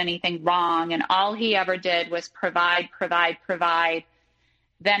never did anything wrong. And all he ever did was provide.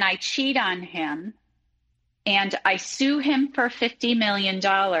 Then I cheat on him, and I sue him for $50 million.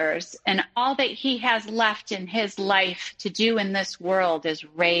 And all that he has left in his life to do in this world is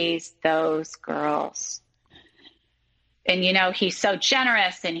raise those girls. And, he's so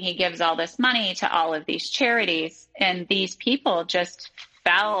generous, and he gives all this money to all of these charities. And these people just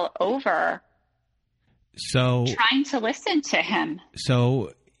fell over trying to listen to him.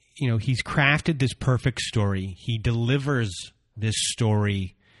 So, he's crafted this perfect story. He delivers this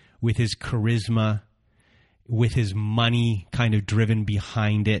story with his charisma, with his money kind of driven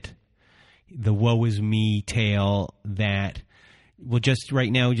behind it, the woe is me tale that will just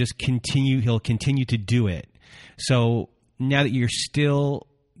right now just continue. He'll continue to do it. So now that you're still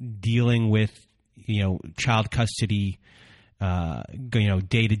dealing with, child custody,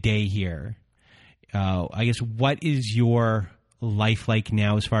 day to day here, I guess, what is your life like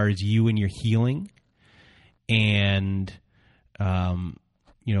now as far as you and your healing? And, are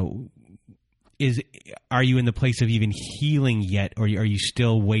you in the place of even healing yet, or are you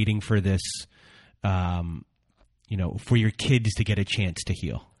still waiting for this, for your kids to get a chance to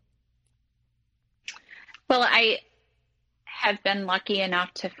heal? Well, I have been lucky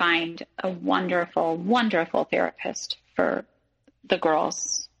enough to find a wonderful, wonderful therapist for the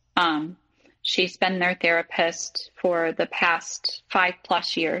girls. She's been their therapist for the past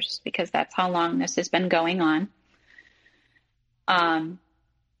 5+ years, because that's how long this has been going on.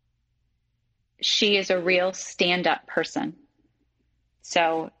 She is a real stand-up person.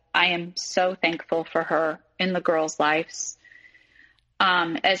 So I am so thankful for her in the girls' lives.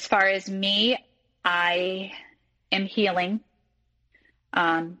 As far as me, I am healing.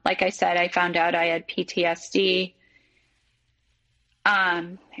 Like I said, I found out I had PTSD,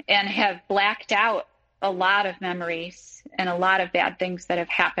 and have blacked out a lot of memories and a lot of bad things that have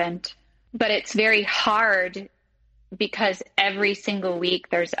happened. But it's very hard, because every single week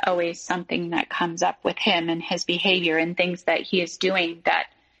there's always something that comes up with him and his behavior and things that he is doing that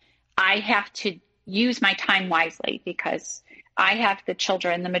I have to use my time wisely, because I have the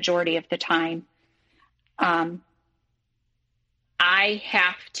children the majority of the time. I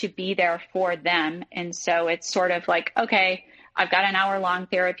have to be there for them. And so it's sort of like, okay, I've got an hour-long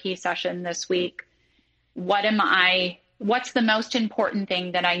therapy session this week. What's the most important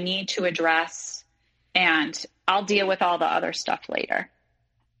thing that I need to address? And I'll deal with all the other stuff later.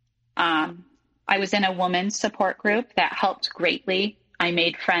 I was in a women's support group that helped greatly. I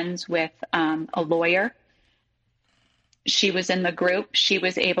made friends with a lawyer. She was in the group. She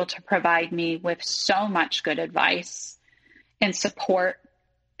was able to provide me with so much good advice and support.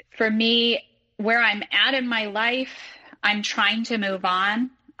 For me, where I'm at in my life, I'm trying to move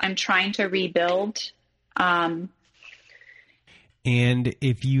on. I'm trying to rebuild. And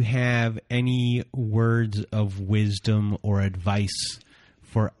if you have any words of wisdom or advice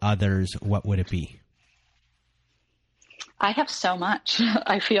for others, what would it be? I have so much.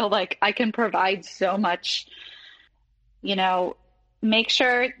 I feel like I can provide so much. Make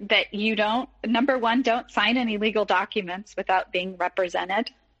sure that number one, don't sign any legal documents without being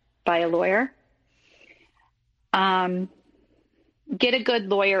represented by a lawyer. Get a good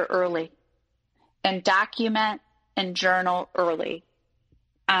lawyer early, and document and journal early.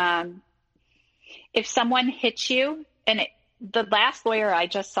 If someone hits you, and the last lawyer I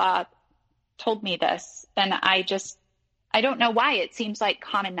just saw told me this, and I don't know why. It seems like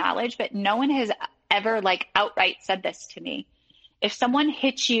common knowledge, but no one has ever outright said this to me. If someone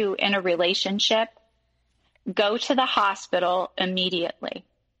hits you in a relationship, go to the hospital immediately.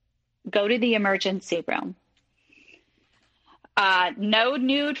 Go to the emergency room. No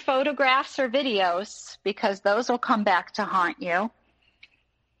nude photographs or videos, because those will come back to haunt you.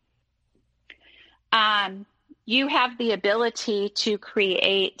 You have the ability to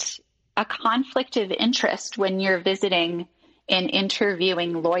create a conflict of interest when you're visiting and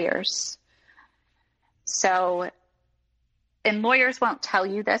interviewing lawyers. So, and lawyers won't tell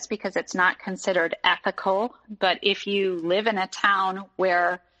you this because it's not considered ethical, but if you live in a town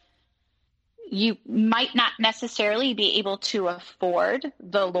where you might not necessarily be able to afford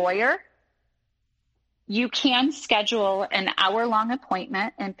the lawyer, you can schedule an hour-long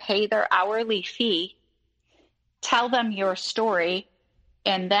appointment and pay their hourly fee, tell them your story,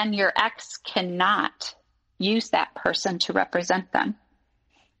 and then your ex cannot use that person to represent them.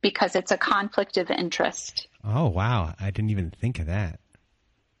 because it's a conflict of interest. Oh, wow. I didn't even think of that.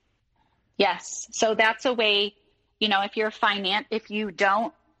 Yes. So that's a way, if you're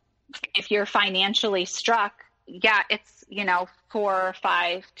financially struck, yeah, it's, $4 or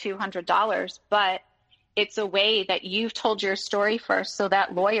 $5, $200, but it's a way that you've told your story first. So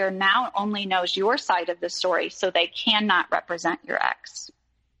that lawyer now only knows your side of the story, so they cannot represent your ex.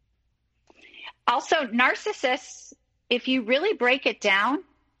 Also, narcissists, if you really break it down,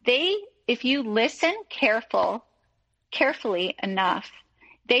 if you listen carefully enough,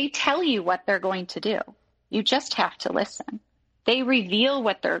 they tell you what they're going to do. You just have to listen. They reveal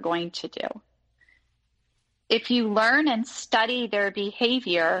what they're going to do. If you learn and study their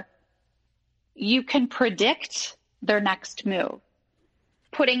behavior, you can predict their next move,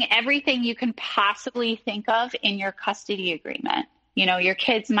 putting everything you can possibly think of in your custody agreement. Your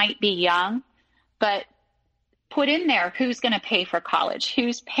kids might be young, but put in there who's going to pay for college,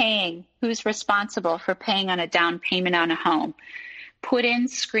 who's responsible for paying on a down payment on a home. Put in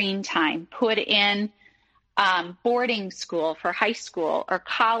screen time, put in boarding school for high school or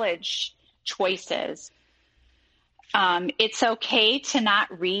college choices. It's okay to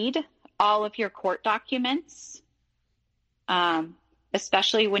not read all of your court documents,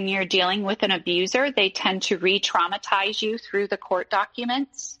 especially when you're dealing with an abuser. They tend to re-traumatize you through the court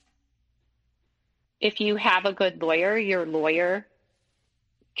documents. If you have a good lawyer, your lawyer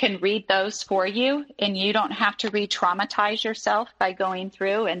can read those for you, and you don't have to re-traumatize yourself by going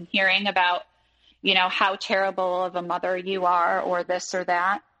through and hearing about, how terrible of a mother you are or this or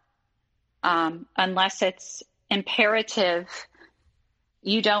that. Unless it's imperative,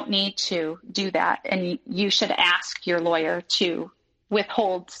 you don't need to do that. And you should ask your lawyer to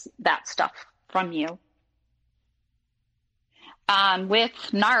withhold that stuff from you. With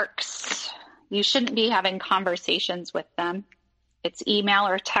narcs, you shouldn't be having conversations with them. It's email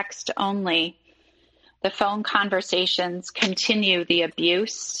or text only. The phone conversations continue the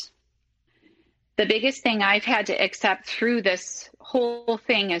abuse. The biggest thing I've had to accept through this whole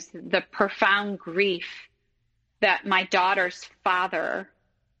thing is the profound grief that my daughter's father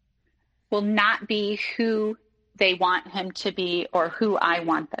will not be who they want him to be or who I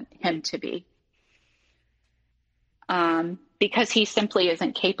want him to be. Because he simply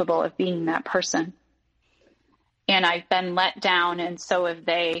isn't capable of being that person. And I've been let down, and so have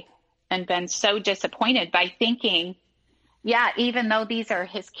they, and been so disappointed by thinking, yeah, even though these are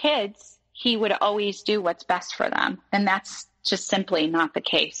his kids, he would always do what's best for them. And that's just simply not the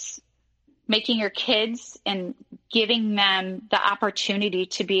case. Making your kids and giving them the opportunity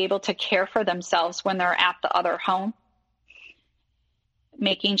to be able to care for themselves when they're at the other home.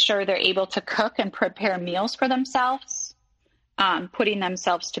 Making sure they're able to cook and prepare meals for themselves. Putting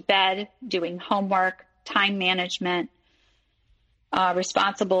themselves to bed, doing homework, time management,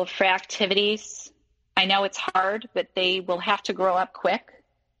 responsible for activities. I know it's hard, but they will have to grow up quick.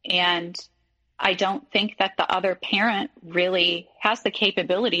 And I don't think that the other parent really has the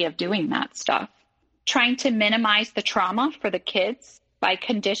capability of doing that stuff. Trying to minimize the trauma for the kids by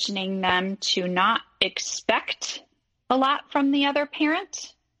conditioning them to not expect a lot from the other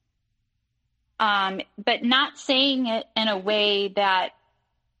parent. But not saying it in a way that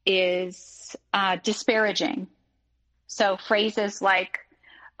is disparaging. So phrases like,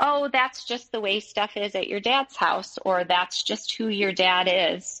 oh, that's just the way stuff is at your dad's house, or that's just who your dad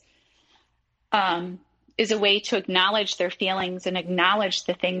is a way to acknowledge their feelings and acknowledge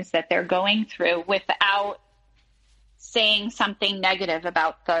the things that they're going through without saying something negative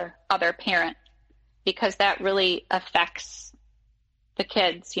about the other parent, because that really affects the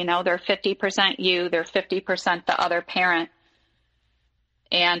kids. They're 50% you, they're 50% the other parent.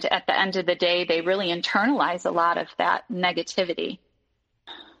 And at the end of the day, they really internalize a lot of that negativity.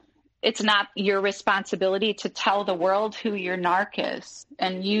 It's not your responsibility to tell the world who your narc is,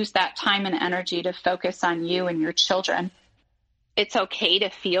 and use that time and energy to focus on you and your children. It's okay to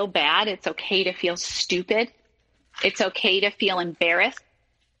feel bad. It's okay to feel stupid. It's okay to feel embarrassed.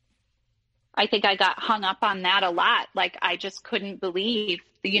 I think I got hung up on that a lot. Like, I just couldn't believe,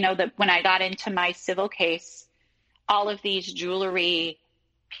 that when I got into my civil case, all of these jewelry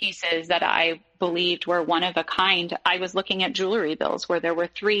pieces that I believed were one of a kind, I was looking at jewelry bills where there were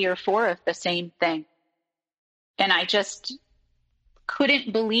 3 or 4 of the same thing. And I just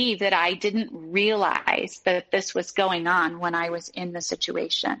couldn't believe that I didn't realize that this was going on when I was in the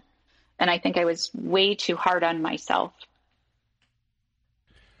situation. And I think I was way too hard on myself.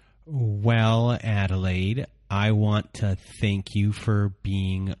 Well, Adelaide, I want to thank you for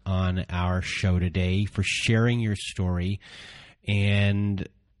being on our show today, for sharing your story. And,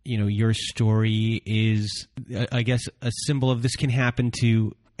 your story is, I guess, a symbol of this can happen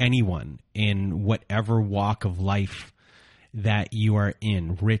to anyone in whatever walk of life that you are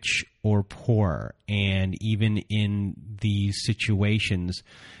in, rich or poor, and even in these situations,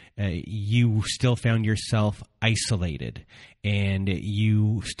 you still found yourself isolated, and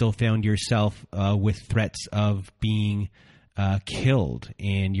you still found yourself with threats of being killed,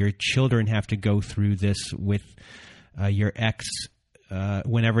 and your children have to go through this with your ex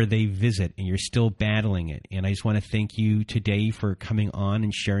whenever they visit, and you're still battling it. And I just want to thank you today for coming on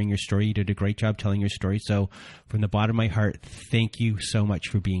and sharing your story. You did a great job telling your story. So from the bottom of my heart, thank you so much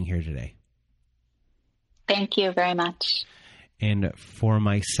for being here today. Thank you very much. And for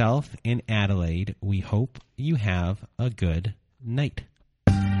myself and Adelaide, we hope you have a good night.